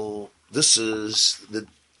Razal, this is the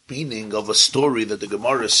meaning of a story that the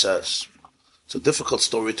Gemara says. It's a difficult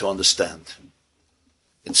story to understand.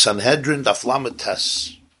 In Sanhedrin, Daf Lamed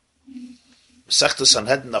Tes. Masechta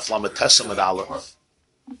Sanhedrin, Daf Lamed Tes Amud Aleph.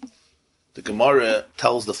 The Gemara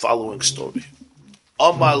tells the following story.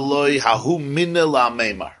 Amar loy hahu minne la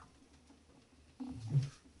meimar.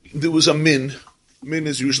 There was a min. Min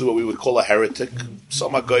is usually what we would call a heretic.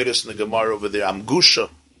 Some Agoiris in the Gemara over there, Amgusha.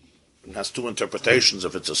 It has two interpretations,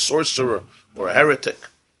 if it's a sorcerer or a heretic.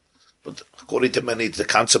 But according to many, it's the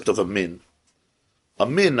concept of a min. A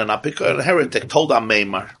min, an apikar, a heretic, told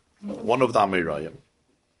Ameimar, one of the Amirayim,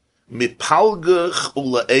 Mipalgach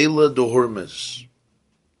ula'ela duhurmes.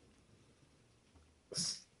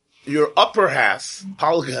 Your upper half,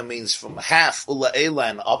 palga means from half, ula'ela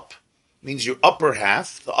and up, means your upper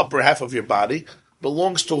half, the upper half of your body,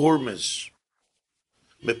 belongs to Hurmes.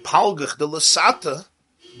 Mipalgach de lasata,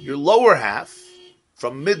 your lower half,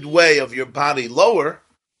 from midway of your body lower,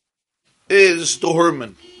 is to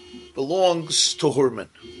Hurman, belongs to Hurman.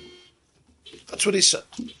 That's what he said.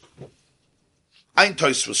 Ein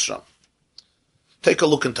Tosfos Sham. Take a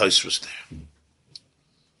look in Tosfos there.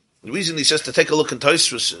 The reason he says to take a look in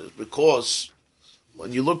Tosfos is because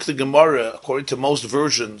when you look at the Gemara, according to most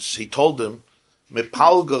versions, he told him,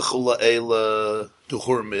 Mepalga chula'ela de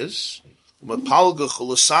Hurmiz, Mepalga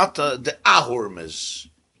chulasata de ahurmiz.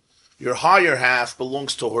 Your higher half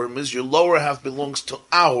belongs to Hurmiz, your lower half belongs to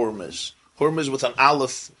ahurmiz. Hurmiz with an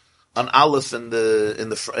aleph in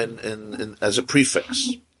as a prefix.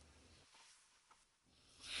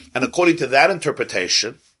 And according to that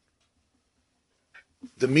interpretation,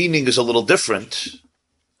 the meaning is a little different.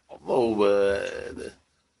 Although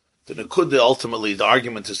the Nekuda, ultimately the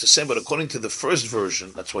argument is the same, but according to the first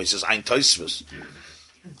version, that's why he says Ein Tosfos,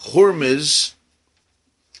 Hurmiz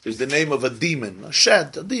is the name of a demon, a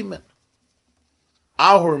shed, a demon.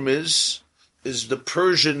 Ahurmiz is the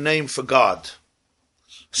Persian name for God.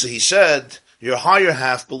 So he said, your higher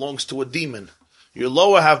half belongs to a demon. Your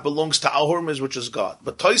lower half belongs to Ahurmiz, which is God.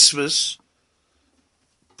 But Tosfos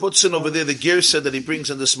puts in over there the Girsa that he brings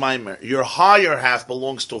in this Maimer. Your higher half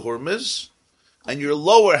belongs to Hurmiz, and your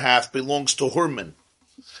lower half belongs to Hurman.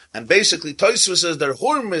 And basically, Tosfos says that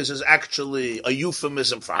Hurmiz is actually a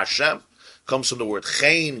euphemism for Hashem. Comes from the word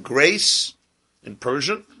Chain, grace, in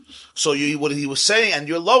Persian. So what he was saying, and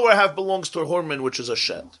your lower half belongs to Hurman, which is a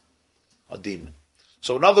shed, a demon.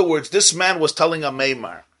 So in other words, this man was telling a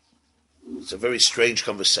Meimar, it's a very strange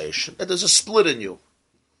conversation, that there's a split in you.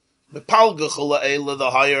 The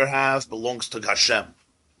higher half belongs to Hashem,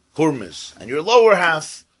 Hurmiz, and your lower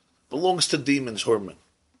half belongs to demons, Hurman.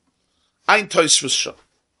 Ein Tosfos Sham.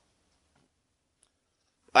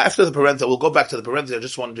 After the parenthesis, we'll go back to the parenthesis. I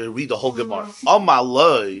just wanted to read the whole Gemara.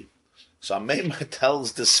 Amaloi. So Ameimar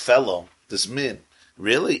tells this fellow, this min,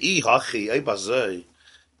 really? Ihachi, ebazoi.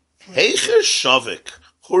 Heicher shavik,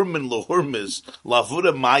 Hurman lo Hurmiz,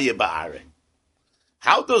 lavuda maya ba'are.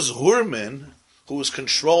 How does Hurman, who is in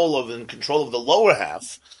control of the lower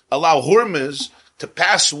half, allow Hurmiz to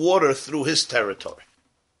pass water through his territory?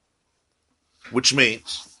 Which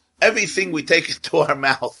means everything we take into our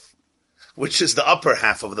mouth, which is the upper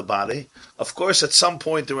half of the body, of course at some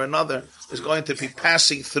point or another is going to be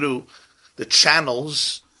passing through the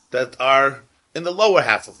channels that are in the lower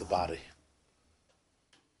half of the body.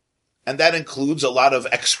 And that includes a lot of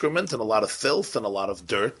excrement and a lot of filth and a lot of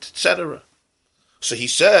dirt, etc. So he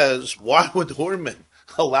says, why would Hurman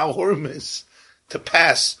allow Hurmiz to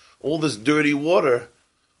pass all this dirty water,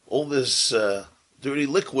 all this dirty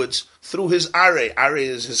liquids through his are? Are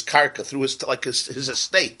is his karka, through his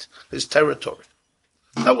estate, his territory.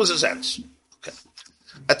 That was his answer. Okay.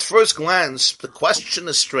 At first glance, the question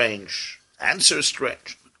is strange. Answer is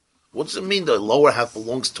strange. What does it mean the lower half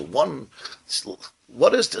belongs to one?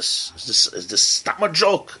 What is this? Is this stam a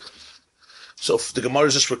joke? So if the Gemara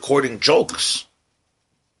is just recording jokes,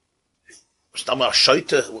 stam a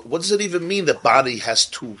shaita, what does it even mean that body has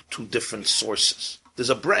two different sources? There's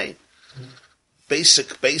a brain.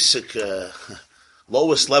 Basic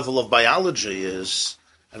lowest level of biology is,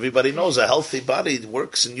 everybody knows a healthy body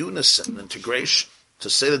works in unison, integration. To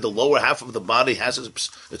say that the lower half of the body has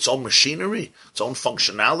its own machinery, its own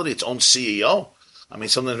functionality, its own CEO. I mean,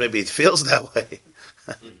 sometimes maybe it feels that way.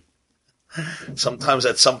 Sometimes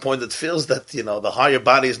at some point it feels that, the higher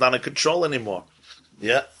body is not in control anymore.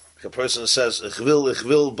 Yeah. A person says, ich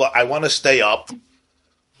will, but I want to stay up.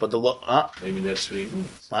 But Maybe that's what he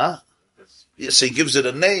means. Yes, he gives it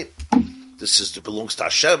a name. This belongs to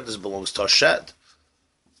Hashem, this belongs to Hashem.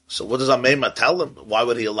 So what does Amema tell him? Why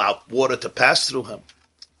would he allow water to pass through him?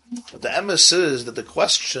 But the emes is that the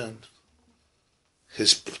question,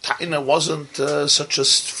 his taina wasn't such a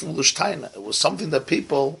foolish taina. It was something that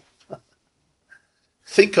people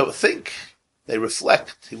think. They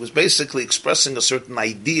reflect. He was basically expressing a certain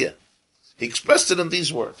idea. He expressed it in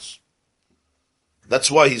these words.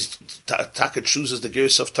 That's why he's Taka chooses the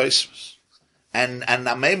Gears of Tosfos. And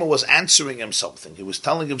Amema was answering him something. He was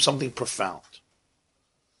telling him something profound.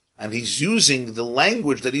 And he's using the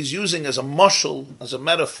language that he's using as a mashal, as a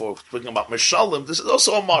metaphor, speaking about Meshalim. This is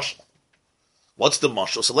also a mashal. What's the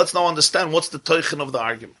mashal? So let's now understand what's the teichen of the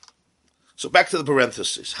argument. So back to the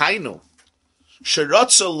parentheses. Hainu.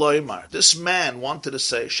 Sheratza loymar. This man wanted to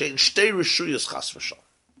say, Shein shtei reshuyas chas v'shal.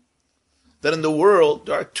 That in the world,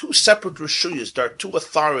 there are two separate reshuyas, there are two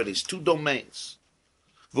authorities, two domains.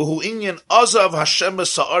 V'hu inyan azav Hashem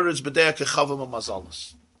sa'aretz b'dei kechavim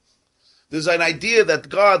ha'mazalas. There's an idea that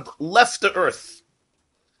God left the earth.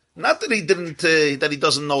 Not that he didn't, that he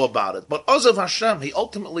doesn't know about it, but azav Hashem, he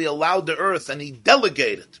ultimately allowed the earth and he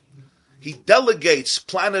delegated. He delegates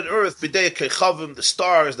planet Earth, b'dei kechavim, the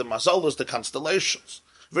stars, the mazalas, the constellations.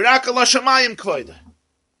 V'rak ala shamayim kvoida.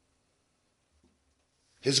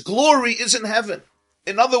 His glory is in heaven.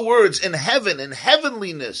 In other words, in heaven, in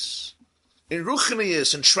heavenliness, in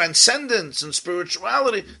ruchnius, in transcendence, in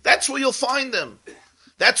spirituality, that's where you'll find him.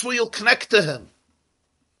 That's where you'll connect to him.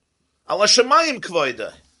 Ala shamayim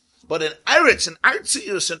kvoida. But in eretz, in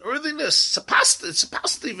artzius, in earthiness,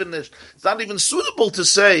 it's not even suitable to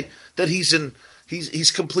say that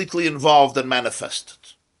he's completely involved and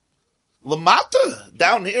manifested. Lamata,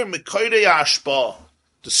 down here, mikoidei ashpa,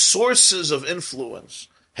 the sources of influence,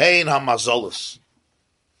 hein hamazalas,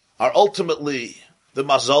 are ultimately the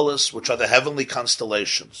mazalas, which are the heavenly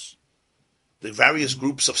constellations, the various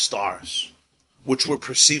groups of stars, which were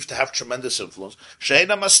perceived to have tremendous influence. Shein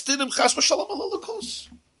hamastidim chas v'shalom alolokos.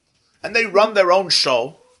 And they run their own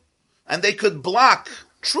show, and they could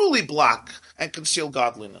truly block, and conceal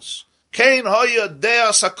godliness. This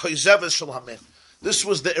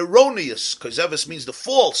was the erroneous, koizeves means the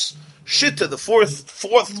false, shitta, the fourth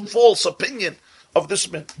false opinion of this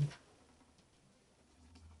man.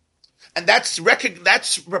 And that's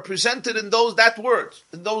represented in those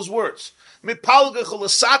words.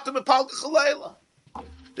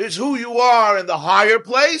 There's who you are in the higher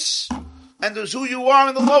place, and there's who you are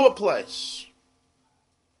in the lower place.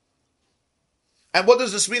 And what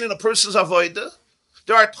does this mean in a person's avodah?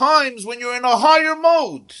 There are times when you're in a higher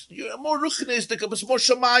mode. You're more ruchnistic, it's more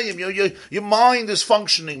shamayim. Your mind is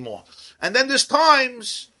functioning more. And then there's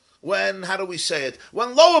times when, how do we say it?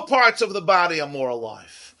 When lower parts of the body are more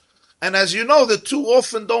alive. And as you know, the two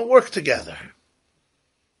often don't work together.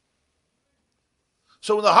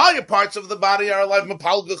 So the higher parts of the body are alive,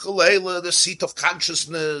 the seat of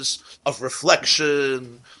consciousness, of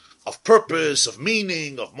reflection, of purpose, of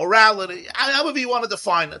meaning, of morality, however you want to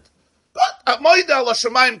define it.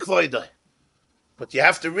 But you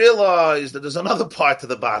have to realize that there's another part of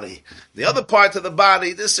the body. The other part of the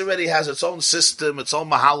body, this already has its own system, its own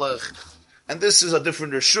mahalach, and this is a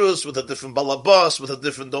different reshus, with a different balabas, with a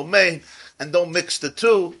different domain, and don't mix the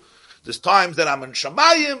two. There's times that I'm in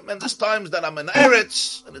Shamayim, and there's times that I'm in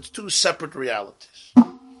Eretz, and it's two separate realities.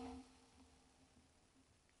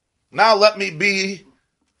 Now let me be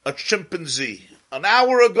a chimpanzee. An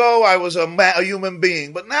hour ago I was a human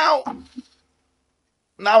being, but now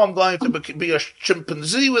I'm going to be a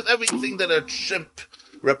chimpanzee with everything that a chimp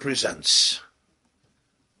represents.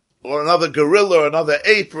 Or another gorilla, or another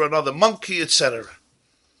ape, or another monkey, etc.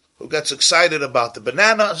 Who gets excited about the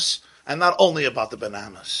bananas, and not only about the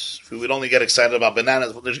bananas. If we would only get excited about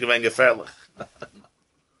bananas, what is going gefährlich?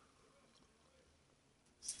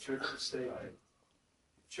 Church and state.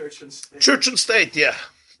 Church and state. Church and state, yeah.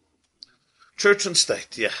 Church and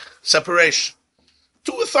state, yeah. Separation.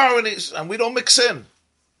 Two authorities, and we don't mix in.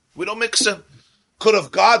 Could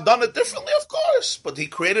have God done it differently? Of course. But he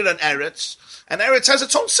created an Eretz, and Eretz has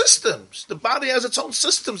its own systems. The body has its own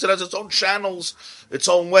systems. It has its own channels, its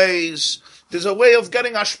own ways. There's a way of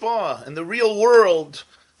getting ashpah. In the real world,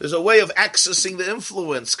 there's a way of accessing the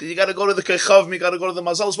influence. You got to go to the kechavim, you got to go to the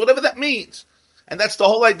mazalos, whatever that means. And that's the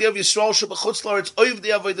whole idea of Yisrael Shebachutz La'aretz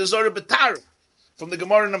Oivdi Avodah Zarah B'tar. From the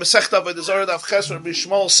Gemara in the Masechta Avodah Zarah Daf Ches, Rabbi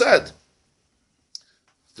Shmuel said,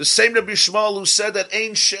 the same Rabbi Shmuel who said that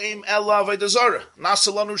Ein Shem Ela Avodah Zarah,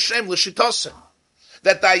 Nasa Lanu Shem L'Shitase.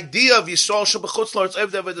 That the idea of Yisrael Shebachutz La'aretz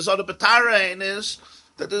Oivdi Avodah Zarah B'tar is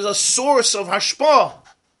that there's a source of hashpah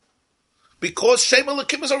Because Shem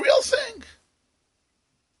Elokim is a real thing.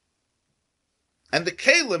 And the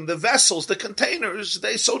kalim, the vessels, the containers,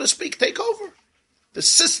 they, so to speak, take over. The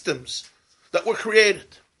systems that were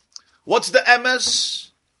created. What's the emes?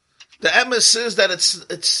 The emes is that it's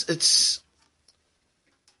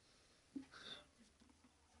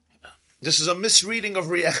this is a misreading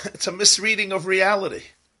of it's a misreading of reality.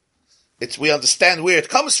 We understand where it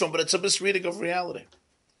comes from, but it's a misreading of reality.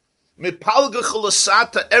 Mipalga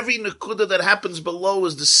chulasata, every nekuda that happens below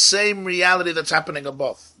is the same reality that's happening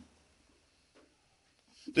above.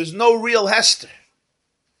 There's no real Hester.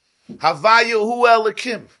 Havayu hu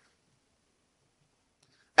elikim.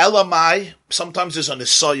 Elamai, sometimes there's a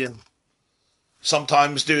nisayan.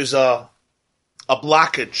 Sometimes there's a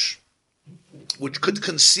blockage which could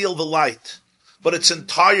conceal the light, but its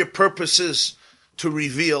entire purpose is to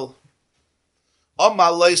reveal. He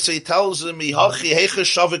tells me, what's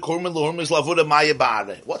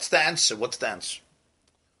the answer? What's the answer?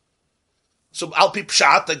 So Alpi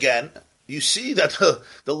Pshat again, you see that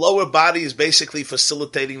the lower body is basically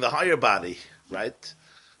facilitating the higher body, right?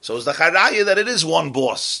 So it's the charaya that it is one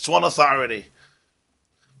boss, it's one authority.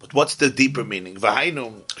 But what's the deeper meaning? According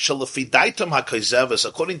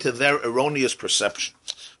to their erroneous perception,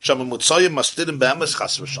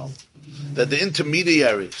 that the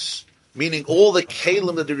intermediaries, meaning all the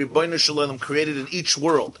kalim that the Ribbono Shel Olam created in each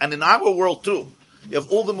world, and in our world too, you have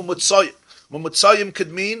all the Mumutzayim. Mumutzayim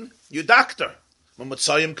could mean your doctor.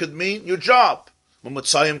 Mumutzayim could mean your job.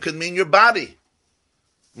 Mumutzayim could mean your body.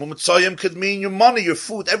 Mumutzayim could mean your money, your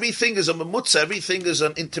food. Everything is a mamutza. Everything is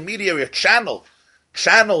an intermediary, a channel.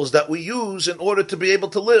 Channels that we use in order to be able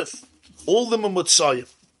to live. All the Mumutzayim,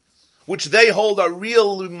 which they hold are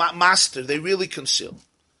real master, they really conceal.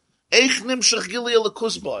 How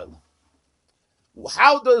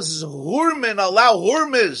does Hurmin allow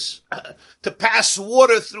Hurmiz to pass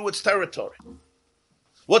water through its territory?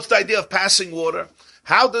 What's the idea of passing water?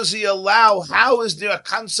 How does he allow, how is there a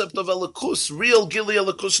concept of Elikus, real Gili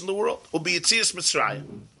Elikus in the world? Ubi Yitzias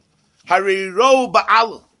Mitzrayim. Hariro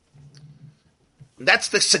Ba'al. That's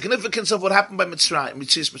the significance of what happened by Mitzrayim,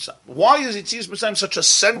 Yitzias Mitzrayim. Why is Yitzias Mitzrayim such a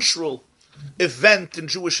central event in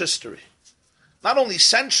Jewish history? Not only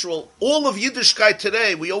central, all of Yiddishkeit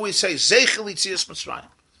today, we always say, Zeichel Yitzias Mitzrayim.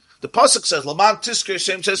 The Pasuk says, Laman Tisker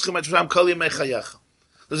Shem Tzescha Mitzrayim Kol Yemei Chayecha.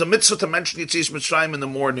 There's a mitzvah to mention Yitzias Mitzrayim in the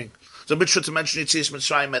morning. There's a mitzvah to mention Yitzias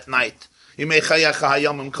Mitzrayim at night. Yemei Chayecha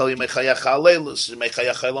Hayamim Kol Yemei Chayecha Aleilus. Yemei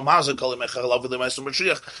Chayecha Elam Hazah Kol Yemei Chayecha Lav V'Lemesam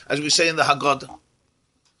Mashiach. As we say in the Haggadah.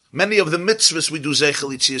 Many of the mitzvahs we do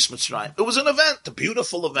Zeichel Yitzias Mitzrayim. It was an event, a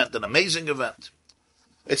beautiful event, an amazing event.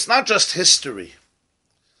 It's not just history.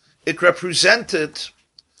 It represented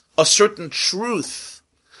a certain truth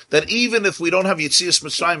that even if we don't have Yitzias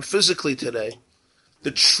Mitzrayim physically today,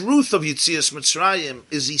 the truth of Yitzias Mitzrayim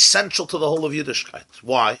is essential to the whole of Yiddishkeit.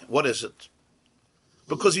 Why? What is it?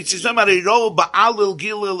 Because Yitzias Mitzrayim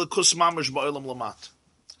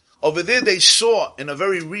over there they saw in a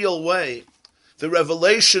very real way the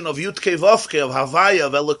revelation of Yudke Vavke, of Havaya,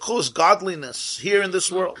 of Elikus, godliness, here in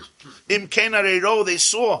this world. Im Ken Areiro, they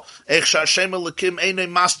saw, Ech Shem Elikim Einei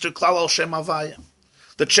Master Klal Al Shem Havaya.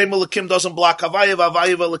 That Shem Elikim doesn't block Havaya,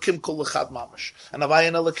 Havaya Elikim Kol Echad Mamash. And Havaya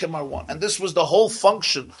and Elikim are one. And this was the whole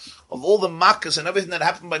function of all the Makkahs and everything that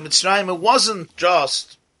happened by Mitzrayim. It wasn't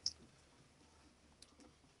just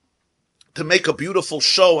to make a beautiful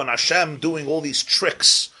show and Hashem doing all these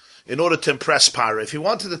tricks in order to impress Paro. If he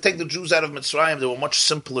wanted to take the Jews out of Mitzrayim, there were much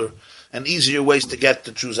simpler and easier ways to get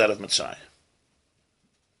the Jews out of Mitzrayim.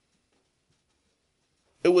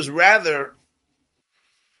 It was rather,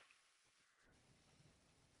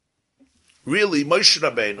 really, Moshe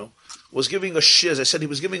Rabbeinu was giving a shir, as I said, he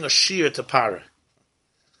was giving a shir to Paro.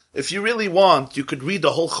 If you really want, you could read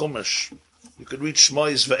the whole Chumash. You could read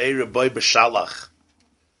Shmois Ve'era Boi B'Shalach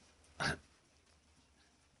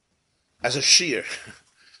as a shir.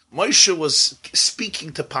 Moshe was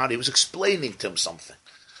speaking to Paro. He was explaining to him something.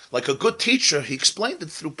 Like a good teacher, he explained it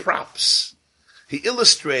through props. He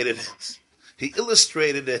illustrated it. He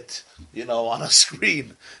illustrated it, on a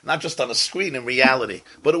screen. Not just on a screen in reality.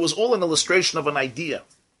 But it was all an illustration of an idea.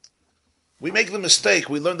 We make the mistake.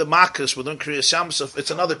 We learn the Makkos. We learn Kriyas Yamsuf.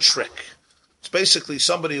 It's another trick. It's basically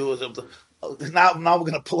somebody who was... Now we're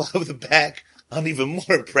going to pull out of the bag an even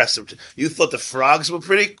more impressive. You thought the frogs were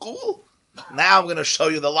pretty cool? Now I'm going to show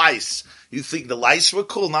you the lice. You think the lice were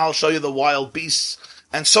cool? Now I'll show you the wild beasts.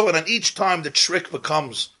 And so on. And each time the trick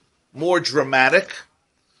becomes more dramatic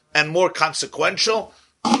and more consequential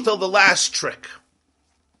until the last trick.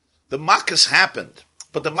 The Makkos happened.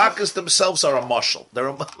 But the Makkos themselves are a mashal.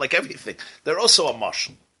 They're like everything. They're also a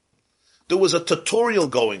mashal. There was a tutorial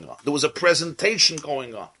going on. There was a presentation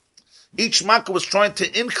going on. Each Makkah was trying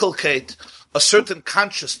to inculcate a certain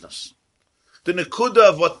consciousness. The Nekuda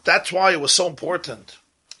of what, that's why it was so important.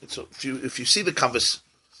 If you see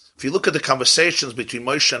if you look at the conversations between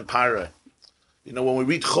Moshe and Parah, when we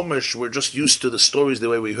read Chumash, we're just used to the stories the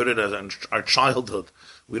way we heard it in our childhood.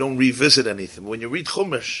 We don't revisit anything. When you read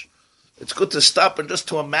Chumash, it's good to stop and just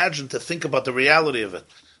to imagine, to think about the reality of it.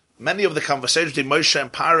 Many of the conversations between Moshe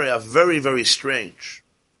and Parah are very, very strange.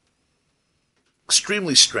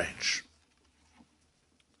 Extremely strange.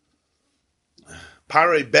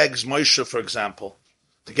 Parah begs Moshe, for example,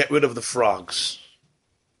 to get rid of the frogs.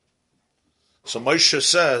 So Moshe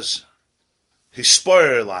says,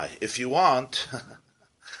 if you want,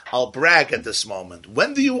 I'll brag at this moment.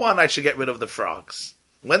 When do you want I should get rid of the frogs?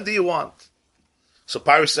 When do you want? So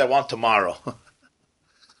Parah says, I want tomorrow.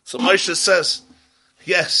 So Moshe says,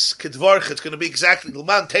 yes, Kedvarch, it's going to be exactly. What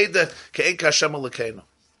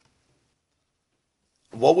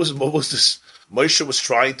was this? Moshe was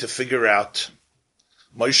trying to figure out.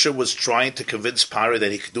 Moshe was trying to convince Parah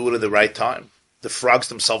that he could do it at the right time. The frogs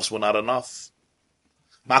themselves were not enough.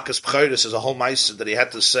 Makas Pcheiris is a whole ma'aser that he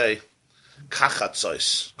had to say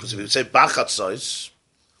Kachatzois. Because if he would say Bachatzois,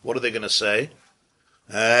 what are they going to say?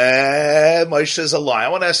 Moshe is a lie. I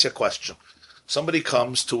want to ask you a question. Somebody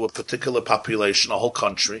comes to a particular population, a whole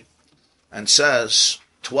country, and says,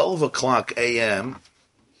 12 o'clock a.m.,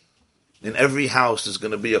 in every house there's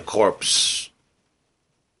going to be a corpse.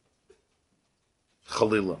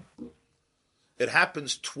 Chalila. It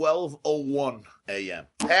happens 12:01 a.m.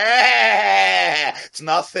 It's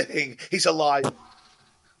nothing. He's alive.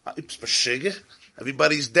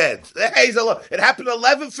 Everybody's dead. He's alive. It happened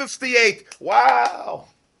 11:58. Wow.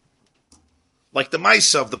 Like the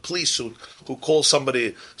Maisa of the police who calls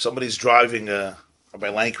somebody's driving, Rabbi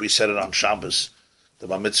Lankry said it on Shabbos, the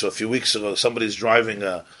Bar Mitzvah a few weeks ago, somebody's driving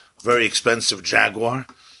a very expensive Jaguar.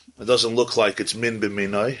 It doesn't look like it's min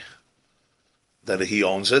b'minoi, that he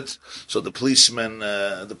owns it. So the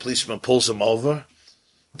policeman pulls him over,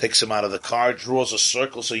 takes him out of the car, draws a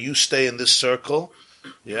circle. So you stay in this circle.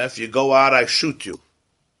 Yeah, if you go out, I shoot you.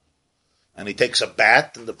 And he takes a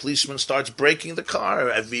bat, and the policeman starts breaking the car,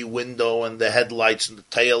 every window and the headlights and the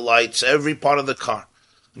tail lights, every part of the car.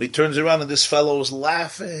 And he turns around, and this fellow is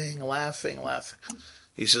laughing.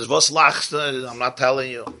 He says, "Was lachst? I'm not telling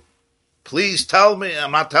you. Please tell me.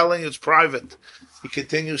 I'm not telling you. It's private." He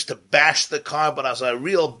continues to bash the car, but as a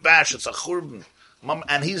real bash, it's a churban.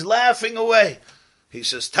 And he's laughing away. He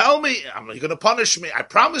says, "Tell me, you're going to punish me. I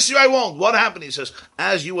promise you I won't." What happened? He says,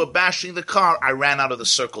 "As you were bashing the car, I ran out of the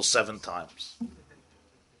circle 7 times."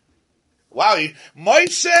 Wow,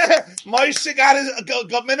 Moshe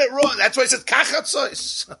got minute wrong. That's why he says,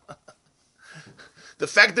 "Kachatzois." The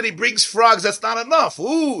fact that he brings frogs, that's not enough.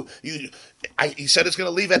 He said it's going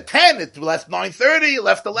to leave at 10. It left 9:30. It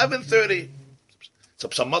left 11:30.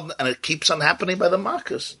 And it keeps on happening by the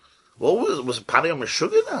Marcus. What was Parah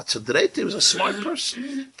Meshuggah? Tzedreit, he was a smart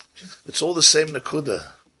person. It's all the same Nekuda.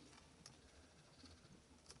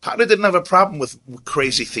 Parah didn't have a problem with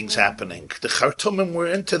crazy things happening. The Chartumim were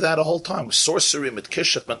into that the whole time. With sorcery, with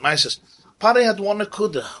Kishat, with Maises. Parah had one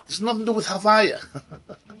Nekuda. There's nothing to do with Havaya.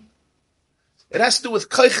 It has to do with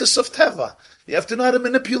Koiches of Teva. You have to know how to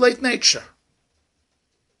manipulate nature.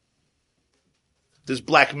 There's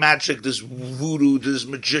black magic, there's voodoo, there's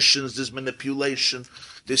magicians, there's manipulation,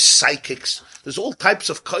 there's psychics, there's all types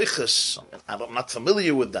of koiches. I'm not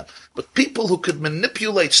familiar with them. But people who could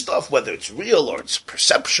manipulate stuff, whether it's real or it's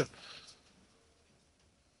perception.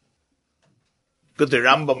 Good, the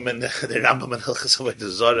Rambam in Hilchos Avodah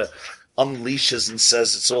Zarah unleashes and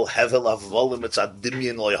says it's all hevel avolim, it's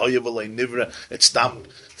adimyan loyhoyev loynivra, it's damn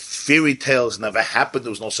fairy tales, never happened,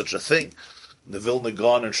 there was no such a thing. The Vilna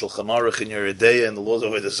Gaon and Shulchan Aruch in Yeridea and the Laws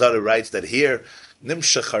of Avodah Zarah writes that here,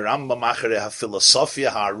 Nimshach HaRambam Acharei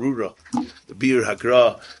HaPhilosophia HaArura, the Bir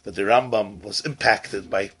Hagra, that the Rambam was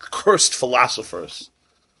impacted by cursed philosophers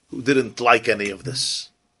who didn't like any of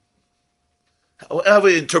this. However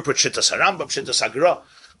you interpret Shittas HaRambam, Shittas HaGra,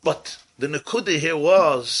 but the Nekuda here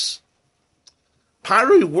was,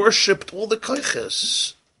 Parah worshipped all the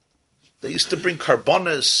koiches. They used to bring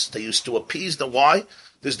karbonas, they used to appease them. Why?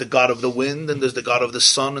 There's the God of the wind, and there's the God of the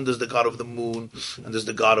sun, and there's the God of the moon, and there's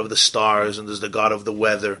the God of the stars, and there's the God of the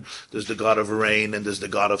weather, there's the God of rain, and there's the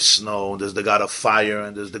God of snow, and there's the God of fire,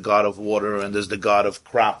 and there's the God of water, and there's the God of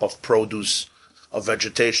crop, of produce, of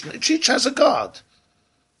vegetation. Each has a God.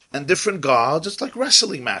 And different gods, it's like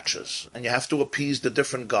wrestling matches, and you have to appease the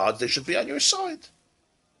different gods. They should be on your side.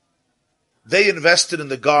 They invested in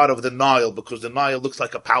the God of the Nile because the Nile looks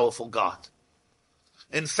like a powerful God.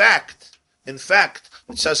 In fact, it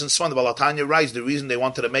says in Swan, the Balatanya writes, the reason they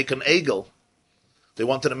wanted to make an egel, they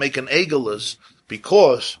wanted to make an Egeles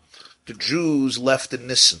because the Jews left in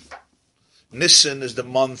Nisan. Nisan is the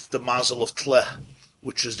month, the Mazel of Tleh,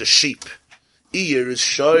 which is the sheep. Iyar is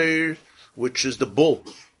Shor, which is the bull.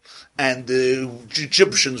 And the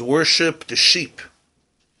Egyptians worship the sheep.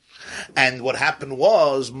 And what happened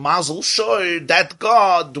was, Mazel Shor, that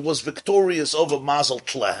god was victorious over Mazel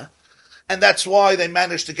Tleh. And that's why they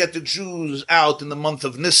managed to get the Jews out in the month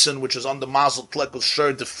of Nisan, which is on the Mazel Tleh, because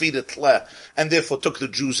Shor defeated Tleh, and therefore took the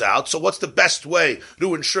Jews out. So what's the best way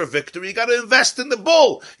to ensure victory? You got to invest in the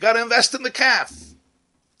bull. You got to invest in the calf.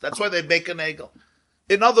 That's why they make an egel.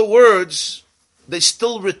 In other words, they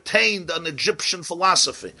still retained an Egyptian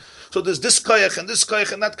philosophy. So there's this koyach and this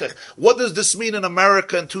koyach and that koyach. What does this mean in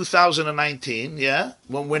America in 2019? Yeah,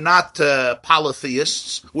 when we're not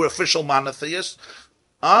polytheists, we're official monotheists.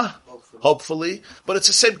 Hopefully. But it's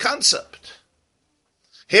the same concept.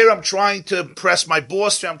 Here I'm trying to impress my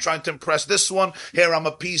boss. Here I'm trying to impress this one. Here I'm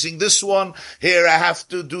appeasing this one. Here I have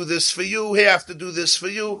to do this for you. Here I have to do this for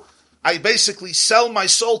you. I basically sell my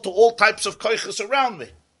soul to all types of koiches around me.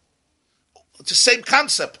 It's the same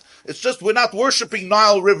concept. It's just we're not worshipping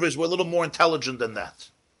Nile rivers. We're a little more intelligent than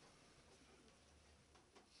that.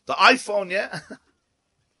 The iPhone, yeah?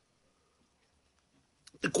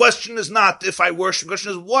 The question is not if I worship. The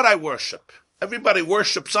question is what I worship. Everybody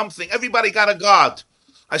worships something. Everybody got a God.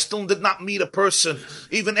 I still did not meet a person.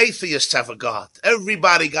 Even atheists have a God.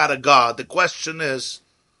 Everybody got a God. The question is,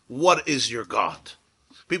 what is your God?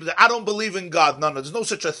 People say, I don't believe in God. No, there's no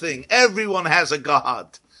such a thing. Everyone has a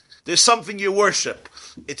God. There's something you worship.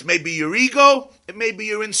 It may be your ego, it may be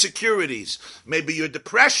your insecurities, maybe your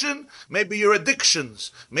depression, maybe your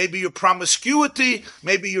addictions, maybe your promiscuity,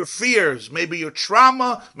 maybe your fears, maybe your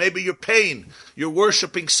trauma, maybe your pain. You're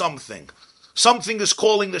worshiping something. Something is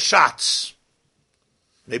calling the shots.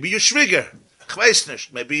 Maybe your shviger,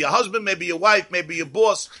 maybe your husband, maybe your wife, maybe your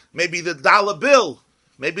boss, maybe the dollar bill,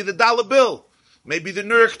 maybe the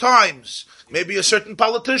New York Times, maybe a certain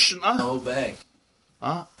politician. The whole bag.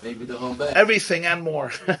 Maybe the whole bag. Everything and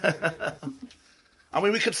more. I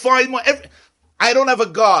mean, we could find more. I don't have a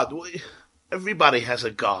God. Everybody has a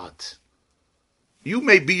God. You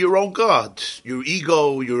may be your own God. Your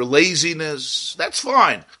ego, your laziness, that's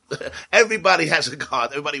fine. Everybody has a God.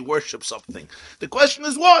 Everybody worships something. The question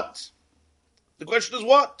is what?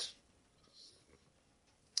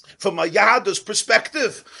 From a Yahadus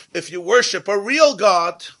perspective, if you worship a real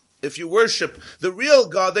God, if you worship the real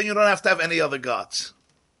God, then you don't have to have any other gods.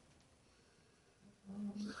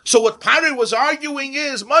 So what Pari was arguing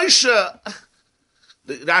is, Moshe,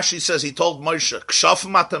 Rashi says he told Moshe,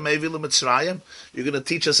 you're going to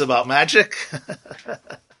teach us about magic?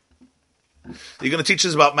 You're going to teach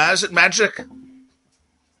us about magic?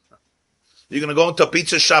 You're going to go into a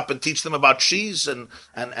pizza shop and teach them about cheese and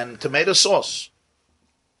tomato sauce?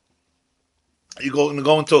 You're going to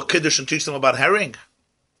go into a kiddush and teach them about herring?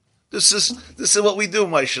 This is what we do,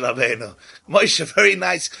 Moshe Rabbeinu. Moshe, very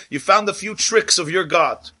nice. You found a few tricks of your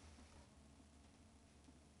God.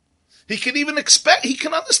 He can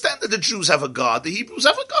understand that the Jews have a God, the Hebrews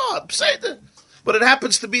have a God. Say that. But it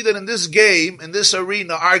happens to be that in this game, in this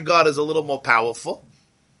arena, our God is a little more powerful.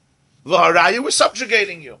 V'haraya, we're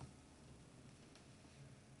subjugating you.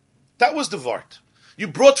 That was the Vart. You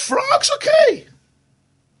brought frogs? Okay.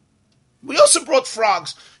 We also brought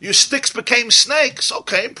frogs. Your sticks became snakes.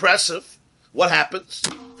 Okay, impressive. What happens?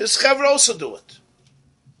 His chevra also do it.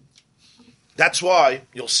 That's why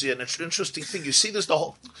you'll see an interesting thing. You see this,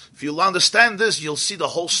 if you'll understand this, you'll see the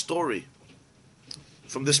whole story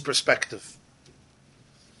from this perspective.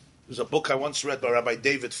 There's a book I once read by Rabbi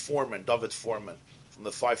David Foreman from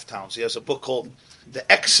the Five Towns. He has a book called The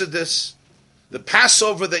Exodus, the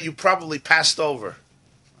Passover that you probably passed over.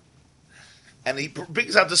 And he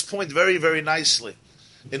brings out this point very, very nicely.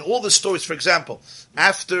 In all the stories, for example,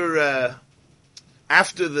 after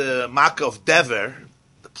the Makkah of Dever,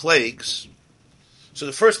 the plagues, so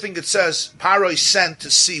the first thing it says, Paroi sent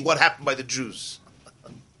to see what happened by the Jews.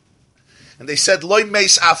 And they said, Loi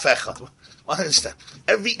meis af echad. Understand?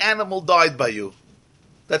 Every animal died by you.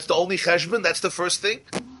 That's the only cheshbon, that's the first thing.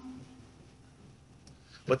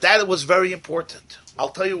 But that was very important. I'll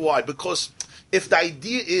tell you why. Because if the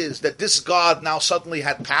idea is that this God now suddenly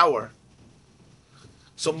had power,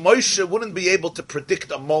 so Moshe wouldn't be able to predict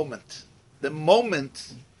a moment. The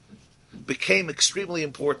moment became extremely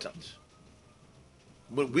important.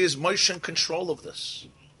 Where's Moshe in control of this?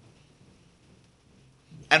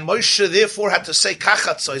 And Moshe therefore had to say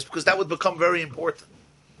kachatzos, because that would become very important.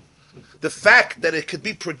 The fact that it could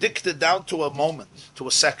be predicted down to a moment, to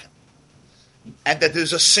a second, and that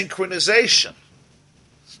there's a synchronization.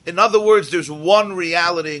 In other words, there's one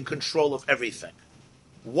reality in control of everything.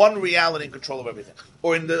 One reality in control of everything.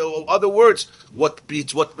 Or in the other words, what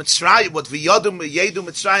Mitzrayim, what V'yadu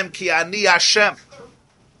Mitzrayim ki ani Hashem.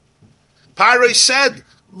 Paro said,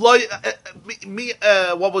 what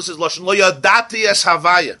was his lashon? Lo yadati es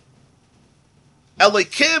havaya.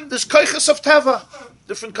 Elokim, there's koiches of teva,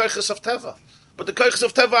 different koiches of teva, but the koiches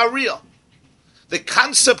of teva are real. The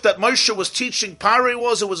concept that Moshe was teaching Paro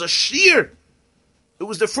was, it was a shir. It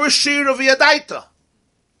was the first shir of Yadaita.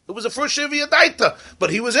 It was the first shir of Yadaita, but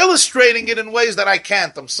he was illustrating it in ways that I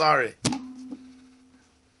can't. I'm sorry.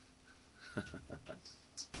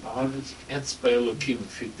 How does Etzba Elokim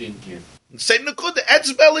fit in here? Same Nakuda,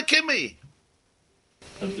 Etzba Elokimi.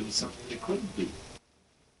 And there was something they couldn't do.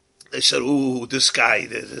 They said, "Ooh, this guy,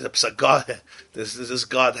 this God, this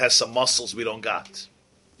God has some muscles we don't got."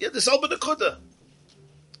 Yeah, there's Alba Nakuda.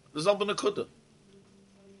 There's Alba Nakuda.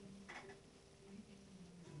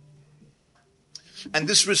 And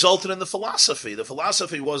this resulted in the philosophy. The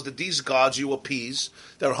philosophy was that these gods you appease.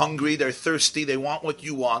 They're hungry, they're thirsty, they want what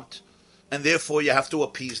you want, and therefore you have to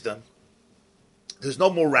appease them. There's no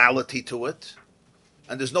morality to it,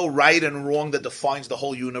 and there's no right and wrong that defines the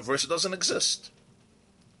whole universe. It doesn't exist.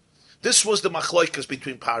 This was the machloikas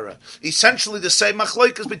between Para. Essentially the same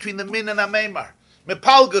machloikas between the Min and Ameimar.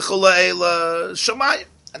 Shamayim.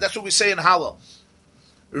 And that's what we say in Hallel.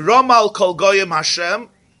 Ramal kol goyim Hashem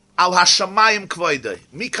al hashamayim kvoidei.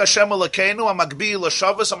 Mik Hashem alakeinu amagbi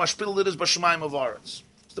l'shavas amashpil liris b'shamayim of Aretz.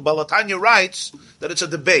 The Balatanya writes that it's a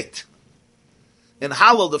debate. In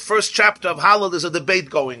Hallel, the first chapter of Hallel, there's a debate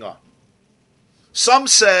going on. Some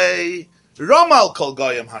say, Ramal kol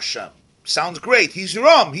goyim Hashem. Sounds great. He's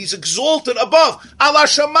Ram. He's exalted above. Al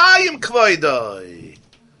hashamayim kvoidei.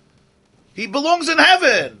 He belongs in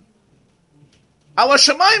heaven. Al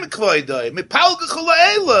hashamayim kvoidei. Mipal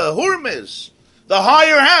g'chol Hurmiz. The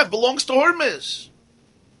higher half belongs to Hurmiz.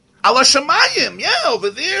 Al hashamayim. Yeah,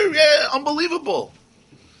 over there. Yeah, unbelievable.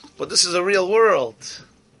 But this is a real world.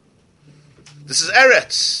 This is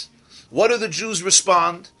Eretz. What do the Jews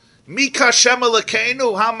respond? Mika Hashem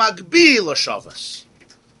Elokeinu hamagbi l'shavas.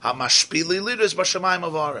 Hamashpili liris b'shamayim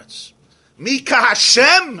of Aretz. Mika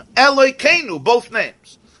Hashem Elokeinu, both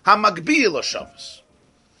names. Hamagbi l'shavas.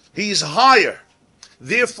 He's higher.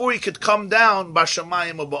 Therefore he could come down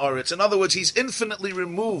b'shamayim of Aretz. In other words, he's infinitely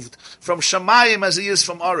removed from Shamayim as he is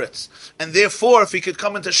from Aretz. And therefore, if he could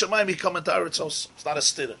come into Shamayim, he could come into Aretz also. It's not a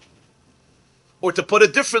stira. Or to put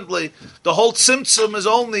it differently, the whole tzimtzum is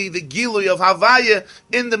only the gilui of Havaya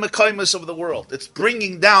in the Mekaimus of the world. It's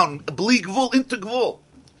bringing down Bli Gvul into Gvul.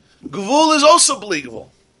 Gvul is also Bli Gvul.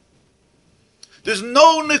 There's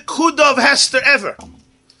no Nekuda of Hester ever.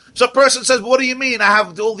 So a person says, what do you mean? I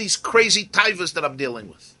have all these crazy taivas that I'm dealing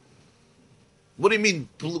with. What do you mean?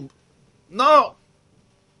 No.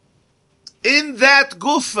 In that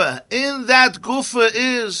gufa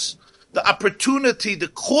is the opportunity, the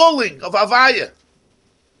calling of Havaya.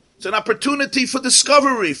 It's an opportunity for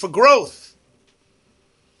discovery, for growth.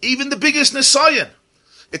 Even the biggest Nisayan.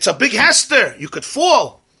 It's a big Hester. You could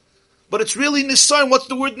fall. But it's really Nisayan. What's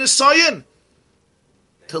the word Nisayan?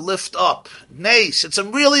 To lift up. Nes. It's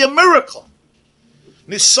really a miracle.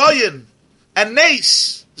 Nisayan and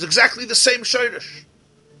Nes is exactly the same Shirish.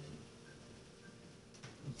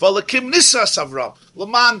 V'alakim nisas Avram.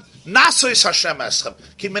 L'man nasois Hashem eschem.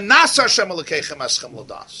 Ki menasa Hashem alekeichem eschem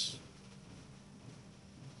l'das.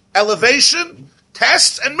 Elevation,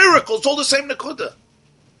 tests, and miracles, all the same nekuda.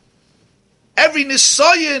 Every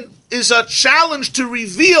nisayin is a challenge to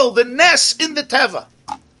reveal the nes in the teva.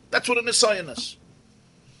 That's what a nisayin is.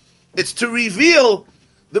 It's to reveal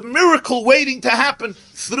the miracle waiting to happen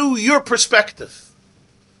through your perspective.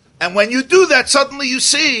 And when you do that, suddenly you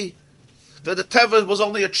see that the teva was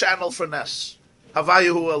only a channel for nes.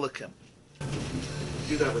 Havayahu Elokim. We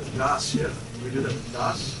do that with Das, yeah? We do that with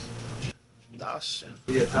Das. Das,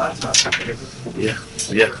 Yeah, Data.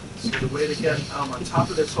 yeah. So the way to get on top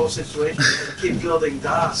of this whole situation is to keep building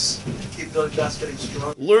Das. Keep building Das, getting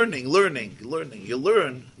stronger. Learning. You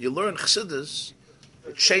learn Chassidus.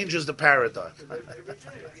 It changes the paradigm.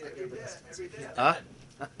 Huh?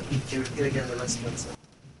 Can you repeat again the last one?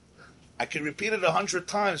 I can repeat it 100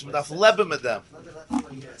 times, but I've lebem with them.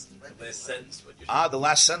 The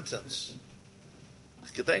last sentence.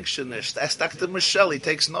 Gedenkst nicht. Ask Dr. Michelle, he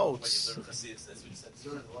takes notes.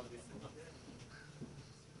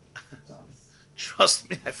 Trust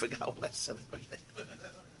me, I forgot what I said.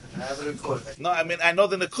 No, I mean, I know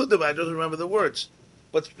the Nekuda, but I don't remember the words.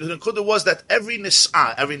 But the Nekuda was that every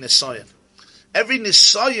Nisayan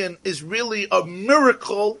is really a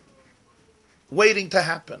miracle waiting to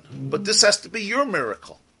happen. But this has to be your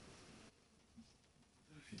miracle.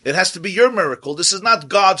 It has to be your miracle. This is not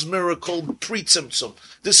God's miracle pre-tzimtzum.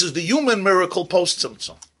 This is the human miracle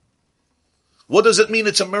post-tzimtzum. What does it mean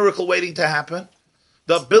it's a miracle waiting to happen?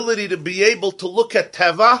 The ability to be able to look at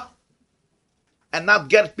teva and not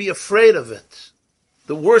be afraid of it.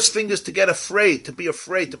 The worst thing is to get afraid, to be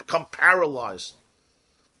afraid, to become paralyzed.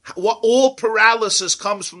 All paralysis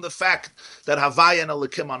comes from the fact that Havaya and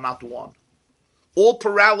Elikim are not one. All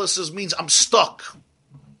paralysis means I'm stuck.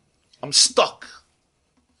 I'm stuck.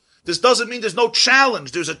 This doesn't mean there's no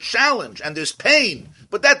challenge. There's a challenge and there's pain.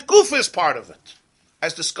 But that goof is part of it,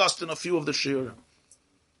 as discussed in a few of the shiurim.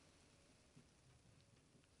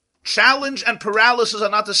 Challenge and paralysis are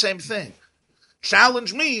not the same thing.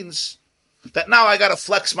 Challenge means that now I got to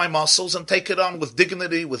flex my muscles and take it on with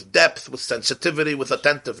dignity, with depth, with sensitivity, with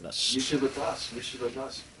attentiveness.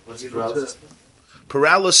 What's paralysis?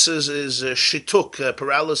 Paralysis is shituk.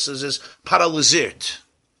 Paralysis is paralysiert.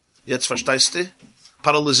 Jetzt verstehst du?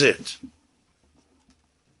 Paralysiert.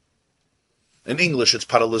 In English, it's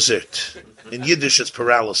paralysiert. In Yiddish, it's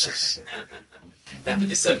paralysis. Now when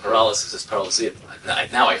you said paralysis is paralysis,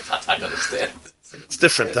 now I understand. It's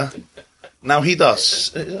different, huh? Now he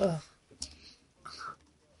does.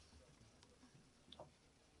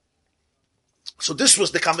 So this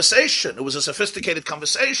was the conversation. It was a sophisticated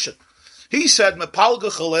conversation. He said, people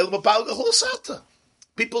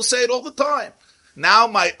say it all the time. Now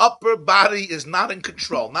my upper body is not in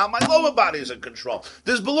control. Now my lower body is in control.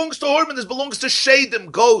 This belongs to Horman. This belongs to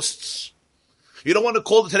Shadim, ghosts. You don't want to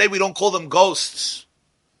call it, today we don't call them ghosts.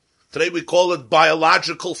 Today we call it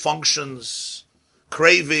biological functions,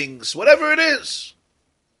 cravings, whatever it is.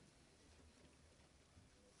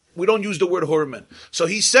 We don't use the word Horman. So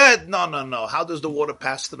he said, no. How does the water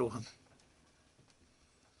pass through him?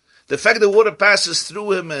 The fact that water passes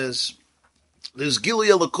through him is, there's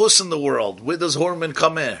Gilead Lakus in the world. Where does Horman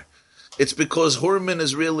come in? It's because Horman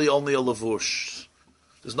is really only a lavush.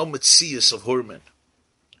 There's no metzias of Horman.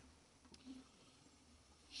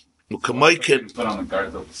 Put on the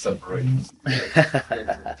guard to separate. Want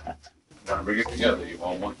to bring it together? You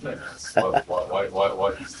want one thing? Why?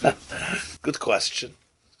 Good question.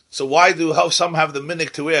 So why do some have the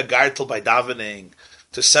minhag to wear a gartel by davening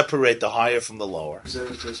to separate the higher from the lower?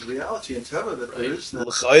 There's a reality in Teva that there is no...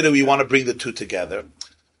 L'chayda, we want to bring the two together.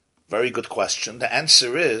 Very good question. The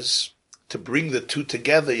answer is, to bring the two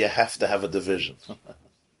together, you have to have a division.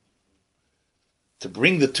 To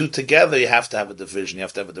bring the two together, you have to have a division. You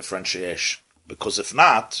have to have a differentiation. Because if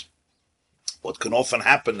not, what can often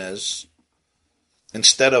happen is,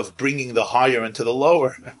 instead of bringing the higher into the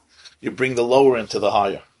lower, you bring the lower into the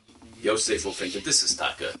higher. Yosef will think that this is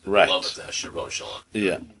Taka. Right. Love of the Hashem Shalom.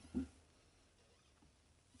 Yeah.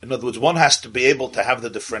 In other words, one has to be able to have the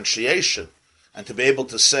differentiation and to be able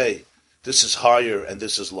to say, this is higher and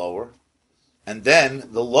this is lower. And then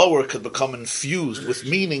the lower could become infused with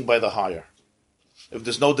meaning by the higher. If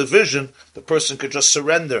there's no division, the person could just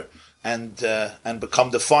surrender and become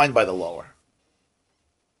defined by the lower.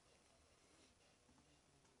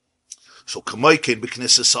 So,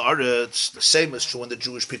 the same is true when the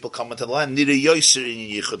Jewish people come into the land. Here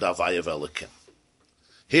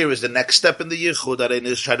is the next step in the Yichud that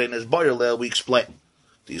we explain.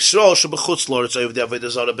 The Yisrael shebechutz lords over the Avodah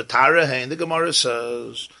Zarah b'Tara. Hey, the Gemara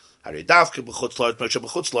says, "Hari davke bechutz lords, Moshe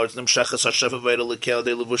bechutz lords, nemshechas hashefa v'eda lekel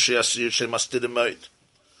de levushi asir shemastidim moed."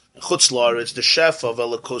 In chutz lords, the chef of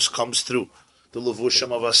Elikos comes through the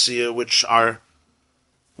levushim of asir, which are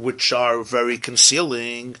very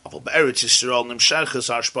concealing. In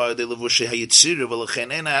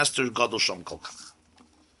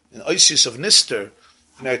Isis of Nister,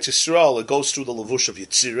 in Eretz Yisrael, it goes through the levush of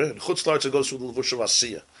Yitzira, and Chutz La'aretz it goes through the levush of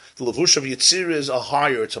Asiya. The levush of Yitzira is a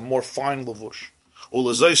higher, it's a more fine levush. So in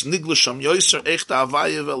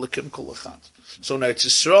Eretz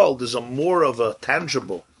Yisrael, there's a more of a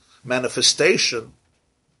tangible manifestation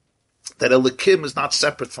that Elikim is not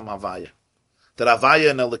separate from Havaya. That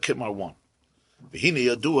Havaya and Elikim are one. V'hine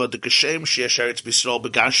yadua the geshem sheyesh Eretz Yisrael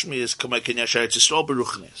begashmi is kamekin yesh Eretz Yisrael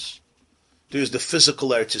beruchnis. There's the physical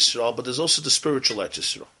Eretz Yisrael, but there's also the spiritual Eretz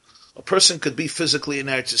Yisrael. A person could be physically in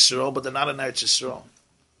Eretz Yisrael, but they're not in Eretz Yisrael.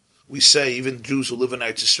 We say, even Jews who live in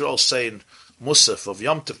Eretz Yisrael say in Musaf of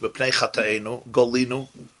Yom Tov b'pnei chataenu golinu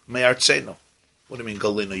me'artzenu. What do you mean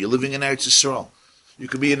golinu? You're living in Eretz Yisrael. You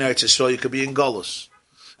could be in Eretz Yisrael, you could be in Golus.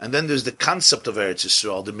 And then there's the concept of Eretz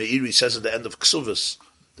Yisrael. The Meiri says at the end of Ksuvas,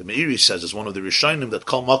 the Meiri says, it's one of the Rishonim, that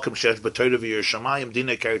Kol Malkim Shesh B'Torah V'Yerushalayim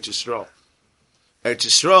Dinei Eretz Yisrael. Eretz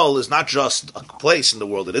Yisrael is not just a place in the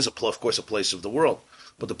world. It is, of course, a place of the world.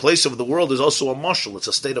 But the place of the world is also a mashal. It's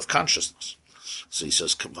a state of consciousness. So he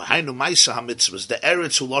says, V'hainu Maisa HaMitzvahs, the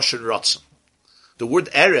Eretz Hu Loshen Ratzon. The word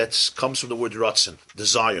eretz comes from the word rotzen,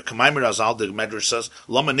 desire. K'maimer Azal, the Medrash says,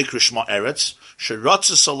 Lama nikra shma eretz,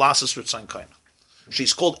 sherotzes salasas ritzayin kaina.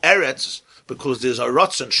 She's called eretz because there's a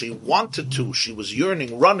rotzen. She wanted to, she was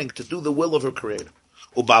yearning, running to do the will of her Creator.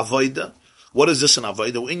 Uba avoida. What is this in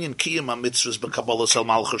avoida? Inyan kiyam ha-mitzvahs b'kabbalas al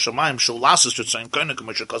malchus shamayim shelasas ritzayin kaina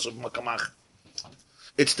k'moshe kasav makamach.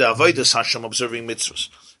 It's the avodas Hashem observing mitzvahs,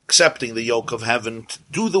 accepting the yoke of heaven to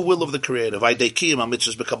do the will of the Creator. So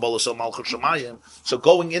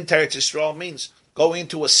going into Eretz Yisrael means going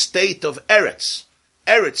into a state of Eretz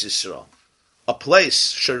Yisrael, a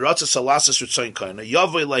place. In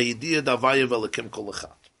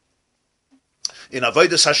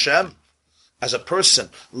Avodas Hashem, as a person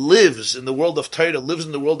lives in the world of Torah, lives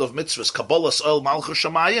in the world of mitzvahs, Kabbalas El Malchus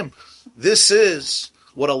Shamayim, this is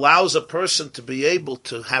what allows a person to be able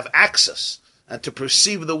to have access and to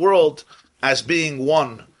perceive the world as being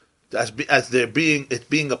one, as there being it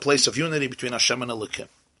being a place of unity between Hashem and Elokim.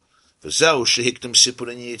 And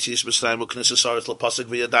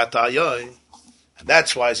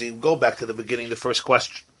that's why, as you go back to the beginning, the first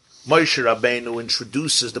question, Moshe Rabbeinu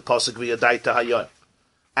introduces the pasuk v'yadaita hayoim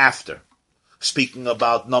after speaking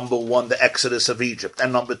about, number one, the exodus of Egypt,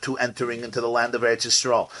 and number two, entering into the land of Eretz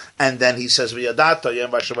Yisrael. And then he says, he wanted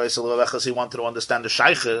to understand the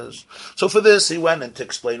shaykhs. So for this, he went in to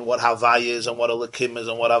explain what Havaya is, and what Elokim is,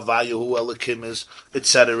 and what Havaya, who Elokim is,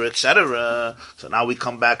 etc., etc. So now we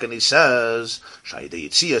come back and he says, because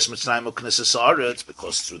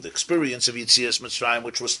through the experience of Yitzias Mitzrayim,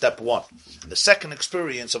 which was step one, and the second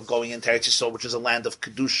experience of going into Eretz Yisrael, which is a land of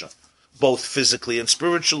Kedusha, both physically and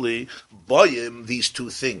spiritually, boyim, these two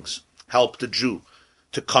things help the Jew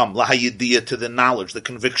to come, lahayidiyah, to the knowledge, the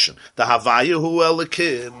conviction, the havaya hu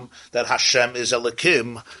Elokim, that Hashem is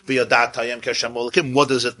Elokim, v'yadat hayem k'Hashem Elokim. What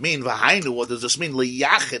does it mean? V'hainu, what does this mean?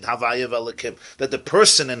 Liyachid havaya v'Elokim, that the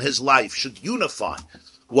person in his life should unify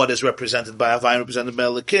what is represented by havaya, represented by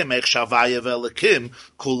Elokim, ech shavaya v'Elokim,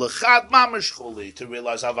 kul echad mamash chuli, to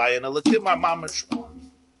realize havaya and Elokim are mamash.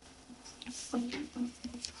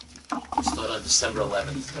 Start on December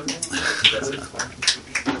 11th. That's it.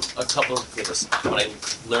 A couple of things. When I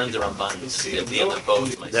learned the Ramban at the end of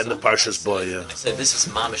both, then the Parshas Boy, yeah. I said, this is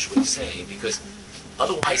mamish what he's saying, because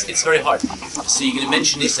otherwise it's very hard. So you're going to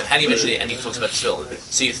mention this, how do you mention it? And he talks about tefillin.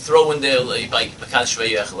 So you throw in there, like,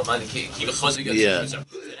 yeah.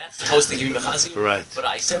 Supposed to give you mechazik. Right. But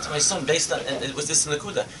I said to my son, based on, and it was this in the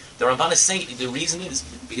Kuda, the Ramban is saying the reason is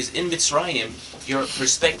because in Mitzrayim your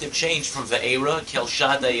perspective changed from Ve'era, Kel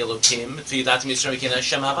Shaddai Elokim, to Yudat Mitzrayim Ken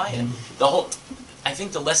Hashem Havaya. The whole, I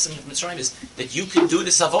think the lesson of Mitzrayim is that you can do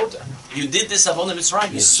this avoda. You did this avoda in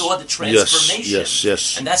Mitzrayim. You saw the transformation.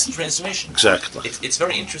 Yes. And that's the transformation. Exactly. It's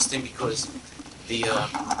very interesting because the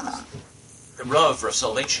Rav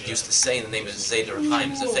Soloveitchik used to say in the name of Zeder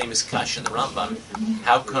Chaim, is a famous kash in the Rambam,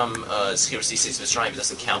 how come Zechir Yitzias Mitzrayim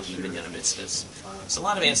doesn't count in the Minyan of Mitzvahs? So a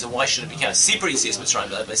lot of answers, why should it be counted? Sipur Yitzias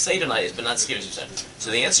Mitzrayim, but I say tonight, but not Zechir Yitzias Mitzrayim.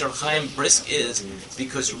 So the answer of Chaim Brisk is,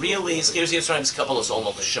 because really Zechir Yitzias Mitzrayim is Kabbalas Ol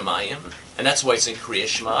Malchus Shamayim, and that's why it's in Kriya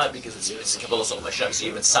Shema, because it's Kabbalas Ol Hashem, so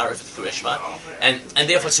you even sorry for the Kriya Shema, and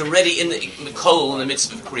therefore it's already in the Kol in the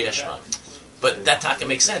midst of Kriya Shema. But that taka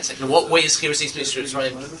makes sense. Like, in what way is Chiras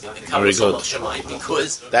Mitzrayim Kabbalas Ol Shamayim?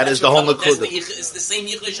 Because that is the whole Nakuda. It's the same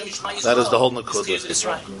Yichud Hashem Yishma Yisrael. That is the whole Nakuda.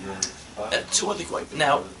 Two other questions.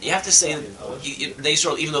 Now, you have to say that the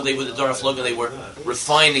Israel, even though they were the Dor HaFloga, they were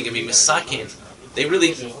refining and being misakin. They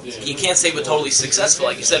really, you can't say we're totally successful,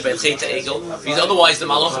 like you said, by Cheta Egel, because otherwise the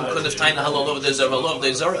Malachim couldn't have tained the halal over the Zerah,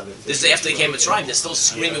 the Zerah. This is after they came to Mitzrayim, they're still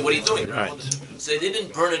screaming, what are you doing? Right. So they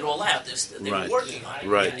didn't burn it all out, they were working on it.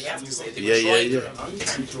 Right. You have to say they were trying.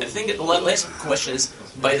 I think the last question is,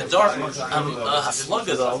 by the Dor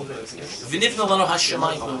HaFloga though, V'nivna lanu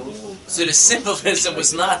hashamayim. So the symbolism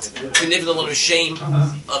was not V'nivna lanu shame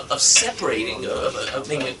of separating, of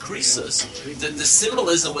being a creases. The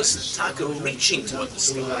symbolism was taka reaching toward the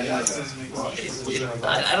sky.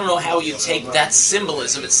 I don't know how you take that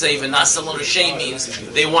symbolism and say V'nasa lanu shame means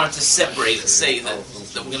they wanted to separate and say that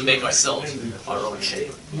we're going to make ourselves our own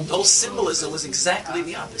shame. The whole symbolism was exactly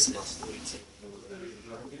the opposite.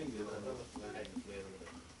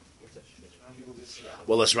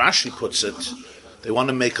 Well, as Rashi puts it, they want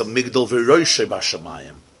to make a migdal v'rosh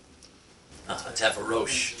b'shamayim. To have a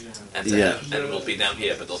rosh, and and it will be down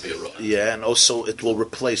here, but there'll be a rosh. Yeah, and also it will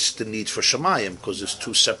replace the need for shamayim because there's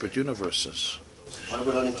two separate universes. What are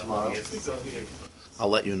we learning tomorrow? I'll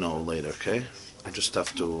let you know later, okay? I just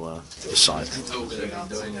have to decide.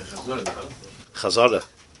 Chazara.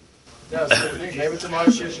 Maybe tomorrow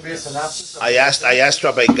should be a synopsis. I asked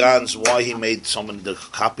Rabbi Gans why he made so many the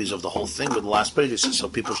copies of the whole thing with the last pages, so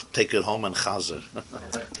people should take it home and chazer.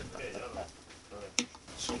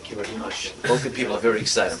 Thank you very much. Local people are very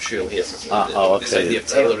excited. I'm sure you'll hear from them. Okay. This idea of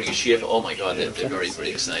tailoring a shift, oh my God, they're very,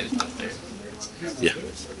 very excited. Yeah.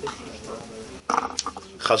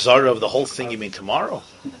 Chazara of the whole thing, you mean tomorrow?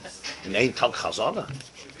 In ein Tag Chazara?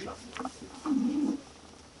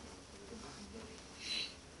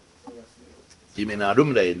 You mean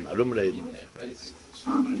Arum Reden?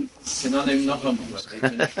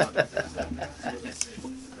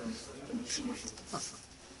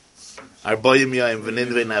 Arboyim Yaim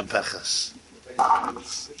V'Nidrein HaPechas.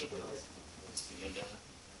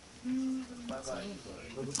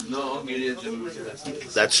 No,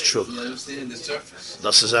 That's true.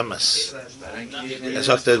 Das ist emes.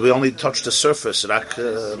 Sagt, we only touched the surface. Rak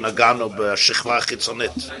nagano b'shichva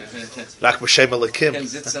chitzonit. Rak b'shem Elokim.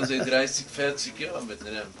 Ich sitze so 30, 40 Jahre mit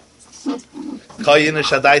einem. Keine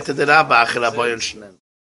Schadaite der Rabbe, achir Aboyen schnell.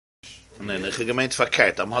 Nein, ich habe gemeint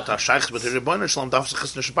verkehrt. Am hat Scheich mit der Rebbeinu Shalom, darf sich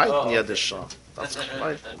es nicht beiten, jedes schon. Darf sich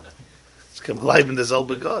beiten. Es kann bleiben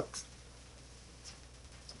derselbe Gott.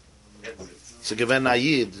 Sie gewinnen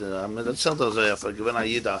Ayid, das erzählt er so, er gewinnen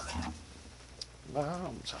Ayid, erzählt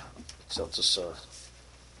es so,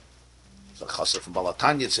 Chasse von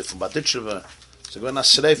Balatanitz, von Baditschewe, sie gewinnen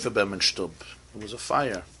Asreife beim Stub. It was a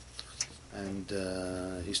fire. And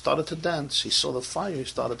he started to dance. He saw the fire, he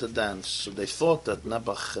started to dance. So they thought that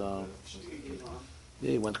Nebuch,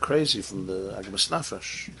 he went crazy from the Agmas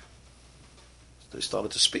Nefesh. They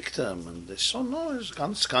started to speak to him, and they saw, no, it's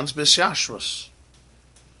ganz bis Yashvas.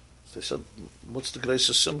 They said, what's the grace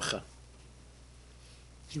of Simcha?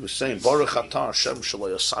 He was saying, Baruch Atah Hashem Shelo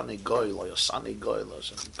Yasani Goy, Lo Yasani Goy.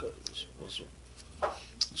 So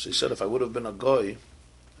he said, if I would have been a Goy,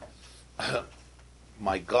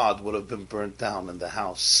 my God would have been burnt down in the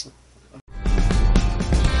house.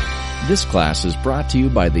 This class is brought to you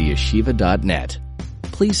by theyeshiva.net.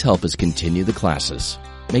 Please help us continue the classes.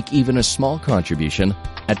 Make even a small contribution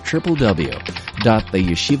at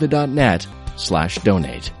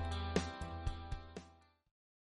www.theyeshiva.net/donate.